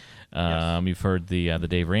Ramsey. Yes. You've heard the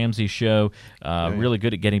Dave Ramsey Show. Really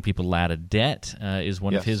good at getting people out of debt is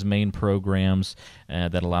one of his main programs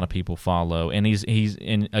that a lot of people follow. And he's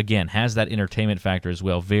again has that entertainment factor as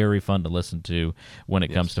well. Very fun to listen to when it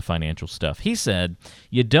comes to financial stuff. He said,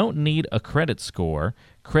 "You don't need a credit score.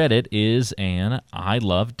 Credit is an I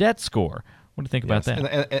love debt score." What do you think about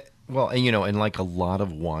that? And you know, and like a lot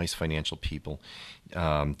of wise financial people,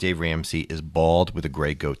 Dave Ramsey is bald with a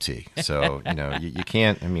gray goatee. So, you know, you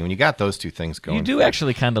can't, I mean, when you got those two things going. You do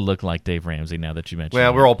actually kind of look like Dave Ramsey now that you mention it.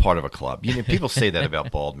 Well, we're all part of a club. You know, people say that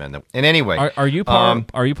about bald men. And anyway. Are you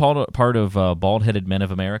part of Bald-Headed Men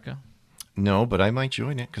of America? No, but I might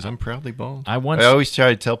join it because I'm proudly bald. I always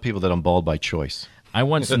try to tell people that I'm bald by choice. I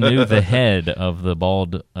once knew the head of the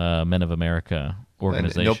Bald Men of America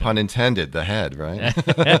organization. And no pun intended, the head, right?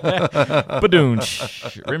 Badoon,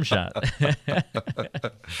 rim shot.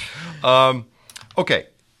 Okay,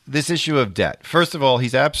 This issue of debt. First of all,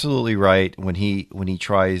 he's absolutely right when he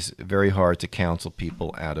tries very hard to counsel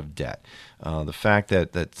people out of debt. The fact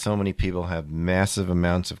that so many people have massive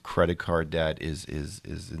amounts of credit card debt is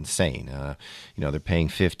insane. They're paying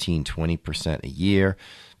 15-20% a year.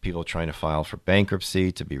 People trying to file for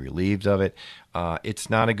bankruptcy to be relieved of it. It's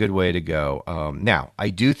not a good way to go. Now, I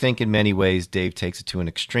do think in many ways Dave takes it to an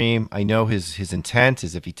extreme. I know his intent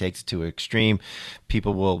is if he takes it to an extreme,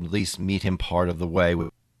 people will at least meet him part of the way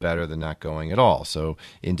better than not going at all. So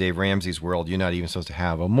in Dave Ramsey's world, you're not even supposed to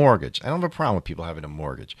have a mortgage. I don't have a problem with people having a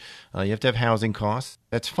mortgage. You have to have housing costs.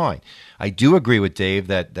 That's fine. I do agree with Dave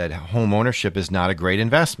that home ownership is not a great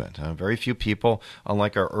investment. Very few people,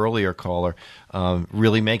 unlike our earlier caller,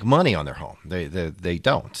 really make money on their home. They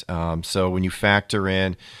don't. So when you factor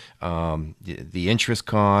in the interest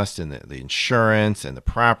cost and the insurance and the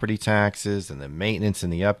property taxes and the maintenance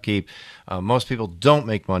and the upkeep, most people don't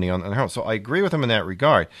make money on their home. So I agree with him in that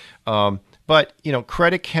regard. But,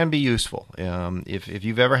 credit can be useful. If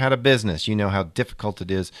you've ever had a business, you know how difficult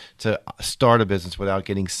it is to start a business without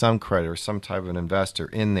getting some credit or some type of an investor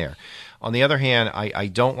in there. On the other hand, I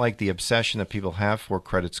don't like the obsession that people have for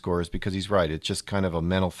credit scores because he's right. It's just kind of a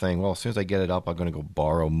mental thing. Well, as soon as I get it up, I'm going to go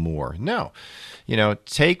borrow more. No.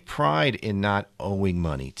 Take pride in not owing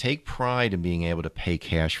money. Take pride in being able to pay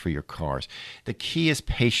cash for your cars. The key is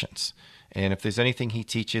patience. And if there's anything he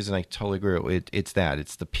teaches, and I totally agree with it, it's that.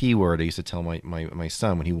 It's the P word I used to tell my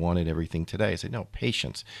son when he wanted everything today. I said, no,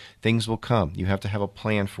 patience. Things will come. You have to have a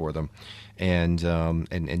plan for them. And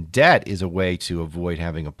debt is a way to avoid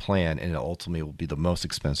having a plan, and it ultimately will be the most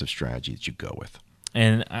expensive strategy that you go with.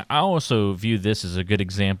 And I also view this as a good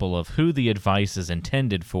example of who the advice is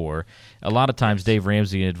intended for. A lot of times, Dave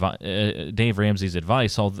Ramsey's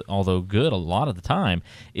advice, although good a lot of the time,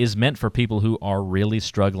 is meant for people who are really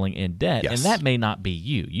struggling in debt. Yes. And that may not be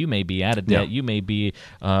you. You may be out of debt. No. You may be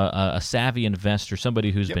a savvy investor,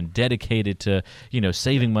 somebody who's been dedicated to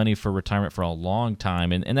saving money for retirement for a long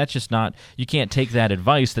time. And that's just not – you can't take that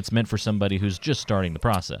advice that's meant for somebody who's just starting the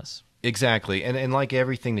process. Exactly. And like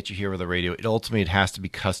everything that you hear over the radio, it has to be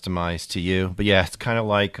customized to you. But yeah, it's kind of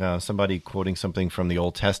like somebody quoting something from the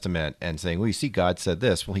Old Testament and saying, well, you see, God said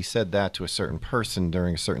this. Well, he said that to a certain person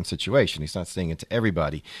during a certain situation. He's not saying it to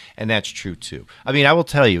everybody. And that's true, too. I mean, I will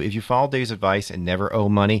tell you, if you follow Dave's advice and never owe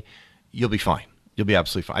money, you'll be fine. You'll be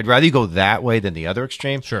absolutely fine. I'd rather you go that way than the other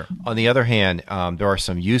extreme. Sure. On the other hand, there are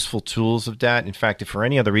some useful tools of debt. In fact, if for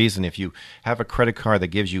any other reason, if you have a credit card that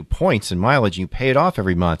gives you points and mileage and you pay it off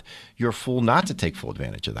every month, you're a fool not to take full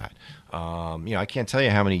advantage of that. I can't tell you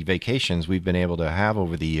how many vacations we've been able to have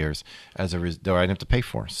over the years as though I didn't have to pay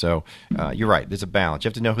for. So you're right. There's a balance. You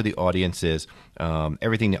have to know who the audience is.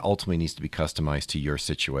 Everything that ultimately needs to be customized to your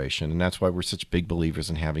situation. And that's why we're such big believers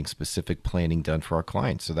in having specific planning done for our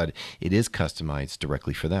clients so that it is customized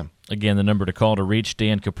directly for them. Again, the number to call to reach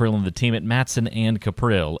Dan Caprill and the team at Matson and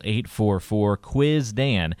Caprill,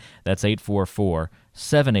 844-QUIZ-DAN. That's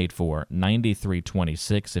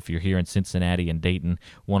 844-784-9326. If you're here in Cincinnati and Dayton,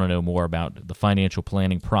 want to know more about the financial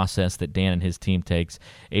planning process that Dan and his team takes,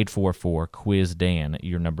 844-QUIZ-DAN,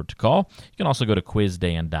 your number to call. You can also go to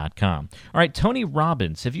quizdan.com. All right, Tony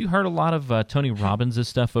Robbins. Have you heard a lot of Tony Robbins'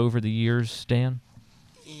 stuff over the years, Dan?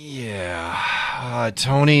 Yeah,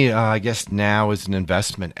 Tony, I guess now is an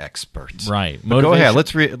investment expert. Right. Go ahead.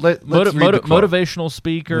 Let's read the quote. Motivational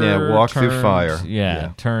speaker. Yeah, walk through fire.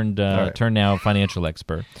 Turned now financial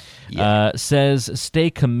expert. Yeah. Says, stay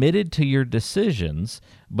committed to your decisions,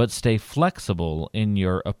 but stay flexible in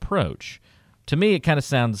your approach. To me, it kind of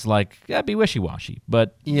sounds like be wishy-washy,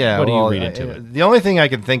 but what do you read into it? The only thing I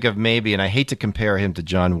can think of maybe, and I hate to compare him to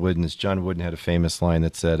John Wooden, is John Wooden had a famous line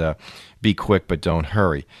that said, be quick but don't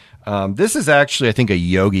hurry. This is actually, I think, a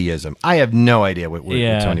yogiism. I have no idea what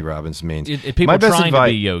Tony Robbins means. People trying to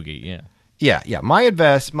be yogi, Yeah. My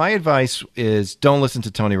advice is don't listen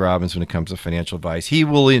to Tony Robbins when it comes to financial advice. He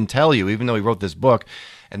will even tell you, even though he wrote this book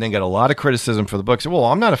and then got a lot of criticism for the book, say, well,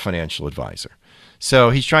 I'm not a financial advisor.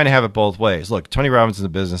 So he's trying to have it both ways. Look, Tony Robbins is in the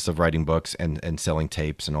business of writing books and selling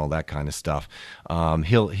tapes and all that kind of stuff.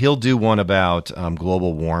 He'll do one about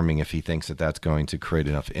global warming if he thinks that that's going to create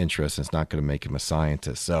enough interest. And it's not going to make him a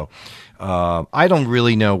scientist. So I don't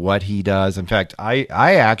really know what he does. In fact, I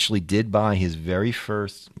actually did buy his very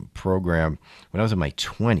first program when I was in my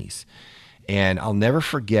 20s. And I'll never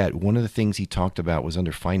forget, one of the things he talked about was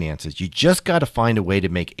under finances. You just got to find a way to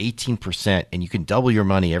make 18%, and you can double your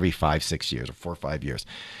money every 5-6 years or 4 or 5 years.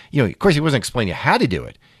 Of course, he wasn't explaining how to do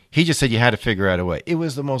it. He just said you had to figure out a way. It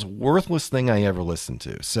was the most worthless thing I ever listened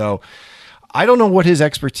to. So I don't know what his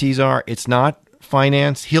expertise are. It's not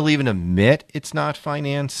finance. He'll even admit it's not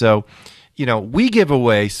finance. So we give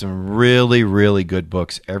away some really, really good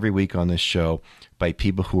books every week on this show by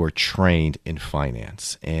people who are trained in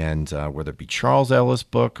finance. And whether it be Charles Ellis'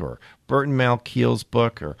 book or Burton Malkiel's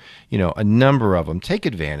book or, a number of them, take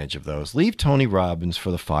advantage of those. Leave Tony Robbins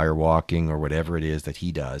for the firewalking or whatever it is that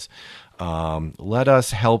he does. Let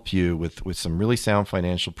us help you with some really sound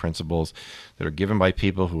financial principles that are given by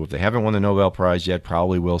people who, if they haven't won the Nobel Prize yet,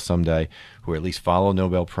 probably will someday, who at least follow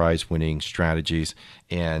Nobel Prize winning strategies.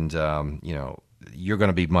 And, you're going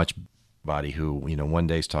to be much body who, one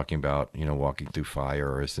day is talking about, walking through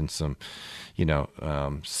fire or is in some,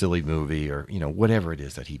 silly movie or, whatever it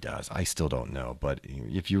is that he does. I still don't know. But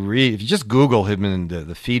if you just Google him and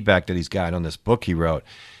the feedback that he's got on this book he wrote,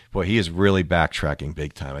 boy, he is really backtracking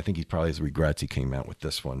big time. I think he probably has regrets he came out with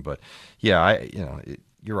this one. But yeah,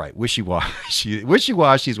 you're right. Wishy-washy.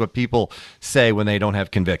 Wishy-washy is what people say when they don't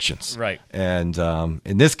have convictions. Right. And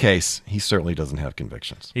in this case, he certainly doesn't have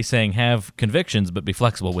convictions. He's saying have convictions, but be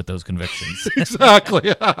flexible with those convictions.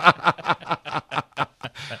 Exactly.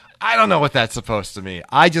 I don't know what that's supposed to mean.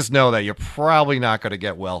 I just know that you're probably not going to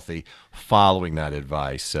get wealthy following that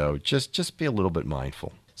advice. So just be a little bit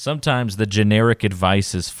mindful. Sometimes the generic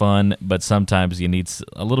advice is fun, but sometimes you need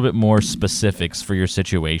a little bit more specifics for your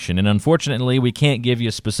situation. And unfortunately, we can't give you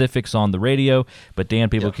specifics on the radio, but Dan,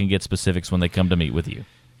 people can get specifics when they come to meet with you.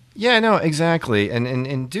 Yeah, no, exactly.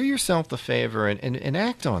 And do yourself the favor and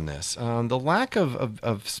act on this. The lack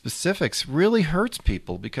of specifics really hurts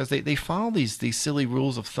people because they follow these silly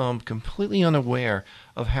rules of thumb completely unaware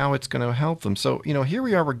of how it's going to help them. So, here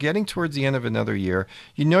we are. We're getting towards the end of another year.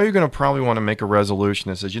 You're going to probably want to make a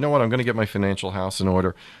resolution that says, you know what, I'm going to get my financial house in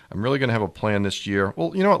order. I'm really going to have a plan this year.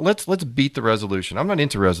 Well, you know what, let's beat the resolution. I'm not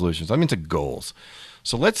into resolutions. I'm into goals.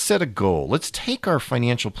 So let's set a goal. Let's take our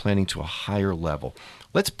financial planning to a higher level.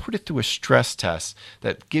 Let's put it through a stress test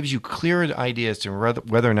that gives you clearer ideas to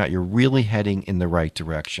whether or not you're really heading in the right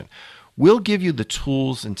direction. We'll give you the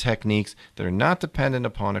tools and techniques that are not dependent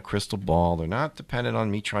upon a crystal ball. They're not dependent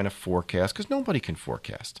on me trying to forecast, because nobody can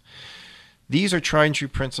forecast. These are tried and true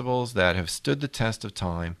principles that have stood the test of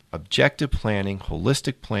time. Objective planning,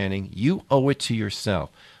 holistic planning. You owe it to yourself.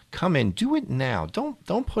 Come in, do it now.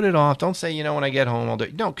 Don't put it off. Don't say, when I get home, I'll do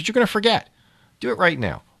it. No, because you're going to forget. Do it right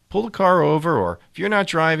now. Pull the car over, or if you're not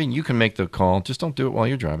driving, you can make the call. Just don't do it while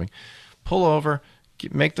you're driving. Pull over,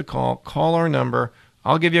 make the call our number.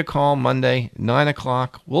 I'll give you a call Monday, 9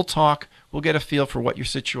 o'clock. We'll talk. We'll get a feel for what your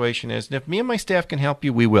situation is. And if me and my staff can help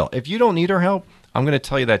you, we will. If you don't need our help, I'm going to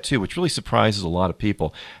tell you that too, which really surprises a lot of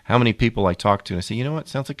people. How many people I talk to and I say, you know what,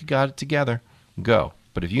 sounds like you got it together. Go.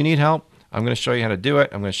 But if you need help, I'm going to show you how to do it.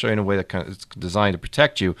 I'm going to show you in a way that it's designed to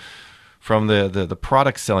protect you from the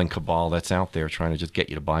product selling cabal that's out there trying to just get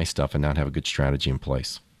you to buy stuff and not have a good strategy in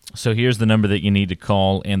place. So here's the number that you need to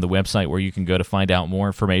call and the website where you can go to find out more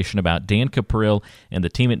information about Dan Cuprill and the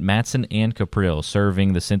team at Matson & Cuprill,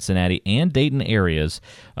 serving the Cincinnati and Dayton areas.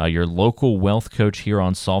 Your local wealth coach here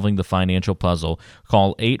on Solving the Financial Puzzle.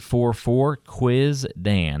 Call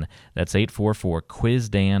 844-QUIZ-DAN. That's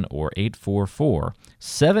 844-QUIZ-DAN or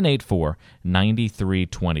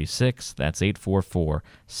 844-784-9326. That's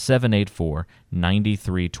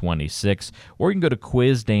 844-784-9326. Or you can go to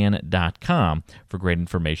quizdan.com for great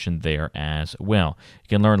information there as well. You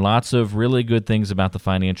can learn lots of really good things about the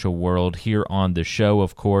financial world here on the show,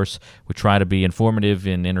 of course. We try to be informative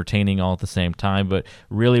and entertaining all at the same time, but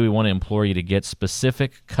really we want to implore you to get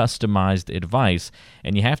specific, customized advice,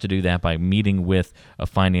 and you have to do that by meeting with a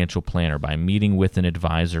financial planner, by meeting with an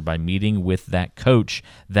advisor, by meeting with that coach,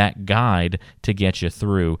 that guide to get you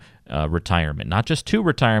through retirement. Not just to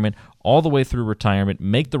retirement, all the way through retirement.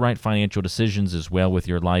 Make the right financial decisions as well with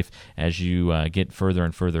your life as you get further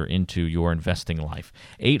and further into your investing life.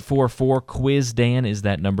 844-QUIZ-DAN is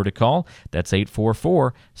that number to call. That's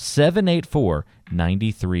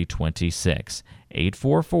 844-784-9326.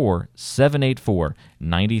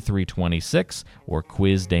 844-784-9326 or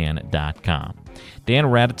quizdan.com. Dan,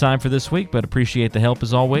 we're out of time for this week, but appreciate the help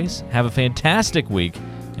as always. Have a fantastic week,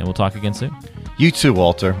 and we'll talk again soon. You too,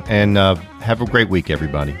 Walter, and have a great week,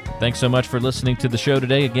 everybody. Thanks so much for listening to the show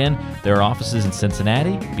today. Again, there are offices in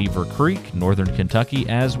Cincinnati, Beaver Creek, Northern Kentucky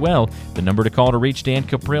as well. The number to call to reach Dan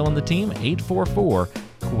Cuprill and the team,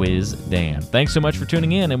 844-QUIZ-DAN. Thanks so much for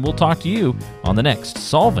tuning in, and we'll talk to you on the next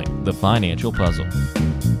Solving the Financial Puzzle.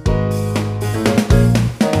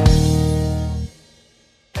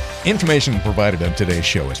 Information provided on today's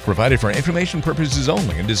show is provided for information purposes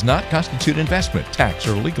only and does not constitute investment, tax,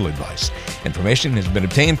 or legal advice. Information has been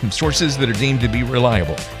obtained from sources that are deemed to be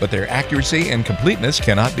reliable, but their accuracy and completeness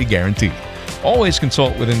cannot be guaranteed. Always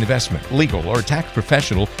consult with an investment, legal, or tax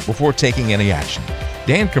professional before taking any action.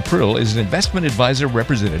 Dan Caprill is an investment advisor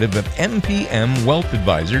representative of MPM Wealth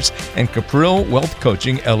Advisors and Caprill Wealth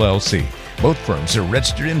Coaching, LLC. Both firms are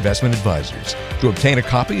registered investment advisors. To obtain a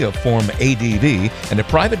copy of Form ADV and a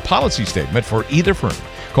private policy statement for either firm,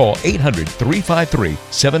 call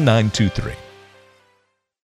 800-353-7923.